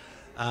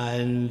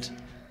 And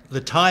the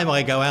time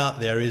I go out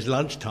there is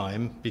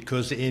lunchtime,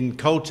 because in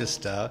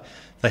Colchester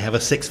they have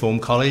a sixth form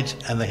college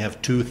and they have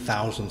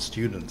 2,000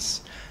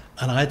 students.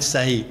 And I'd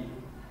say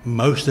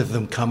most of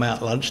them come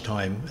out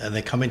lunchtime and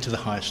they come into the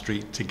high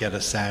street to get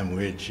a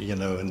sandwich, you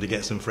know, and to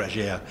get some fresh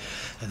air.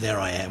 And there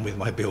I am with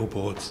my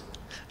billboards.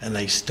 And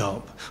they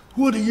stop.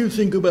 What do you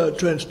think about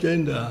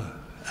transgender?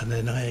 And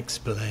then I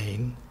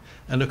explain.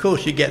 And of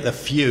course you get the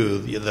few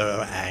that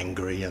are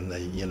angry and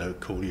they, you know,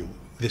 call you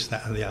this,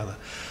 that and the other.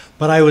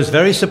 But I was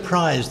very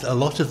surprised. A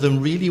lot of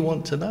them really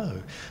want to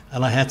know.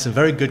 And I had some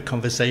very good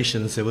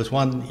conversations. There was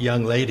one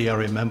young lady I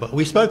remember.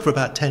 We spoke for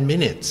about 10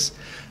 minutes.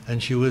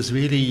 And she was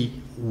really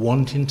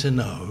wanting to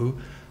know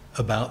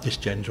about this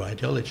gender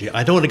ideology.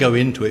 I don't want to go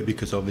into it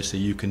because obviously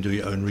you can do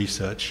your own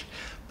research.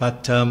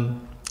 But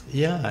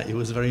yeah, it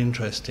was very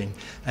interesting.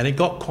 And it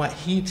got quite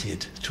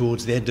heated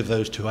towards the end of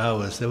those 2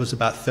 hours. There was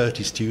about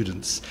 30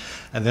 students.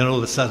 And then all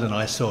of a sudden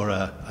I saw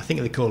I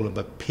think they call him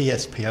a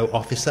PSPO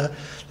officer.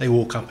 They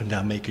walk up and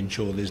down making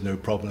sure there's no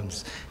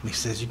problems. And he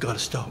says, you've got to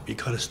stop, you've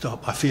got to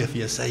stop. I fear for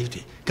your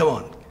safety. Come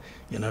on.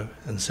 You know,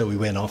 and so we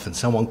went off and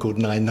someone called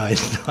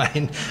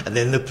 999 and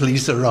then the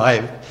police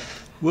arrived.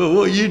 Well,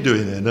 what are you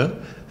doing then, huh?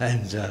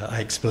 And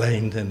I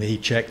explained and he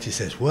checked. He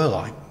says, well,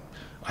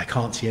 I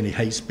can't see any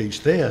hate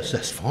speech there, so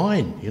that's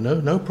fine, you know,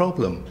 no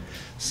problem.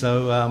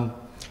 So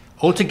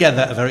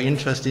altogether, a very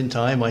interesting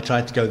time. I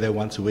tried to go there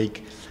once a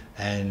week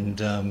and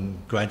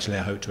gradually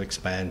I hope to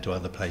expand to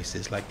other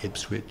places like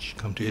Ipswich,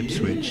 come to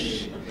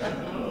Ipswich,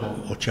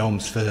 or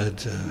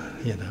Chelmsford,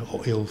 you know,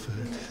 or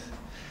Ilford.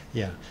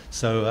 Yeah,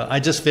 so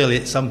I just feel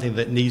it's something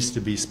that needs to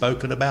be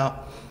spoken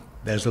about.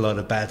 There's a lot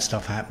of bad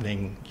stuff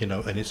happening, you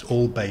know, and it's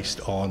all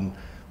based on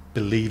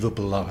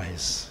believable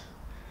lies,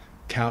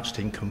 couched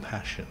in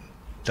compassion,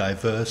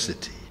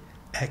 diversity,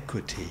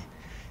 equity.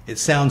 It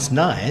sounds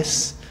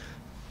nice,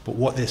 but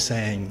what they're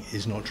saying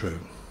is not true.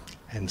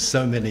 And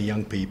so many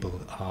young people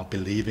are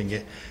believing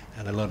it,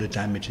 and a lot of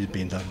damage is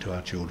being done to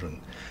our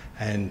children.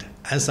 And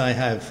as I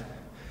have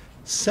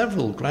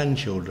several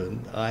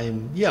grandchildren,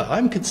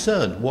 I'm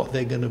concerned what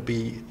they're going to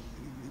be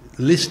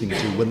listening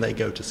to when they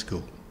go to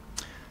school.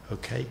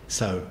 Okay,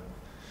 so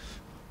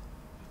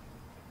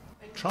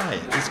Try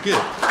it. It's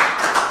good.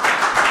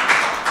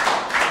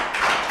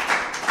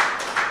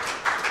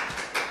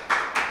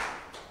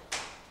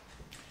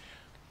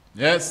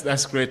 Yes,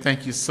 that's great.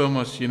 Thank you so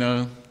much. You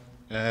know,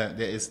 there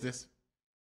is this.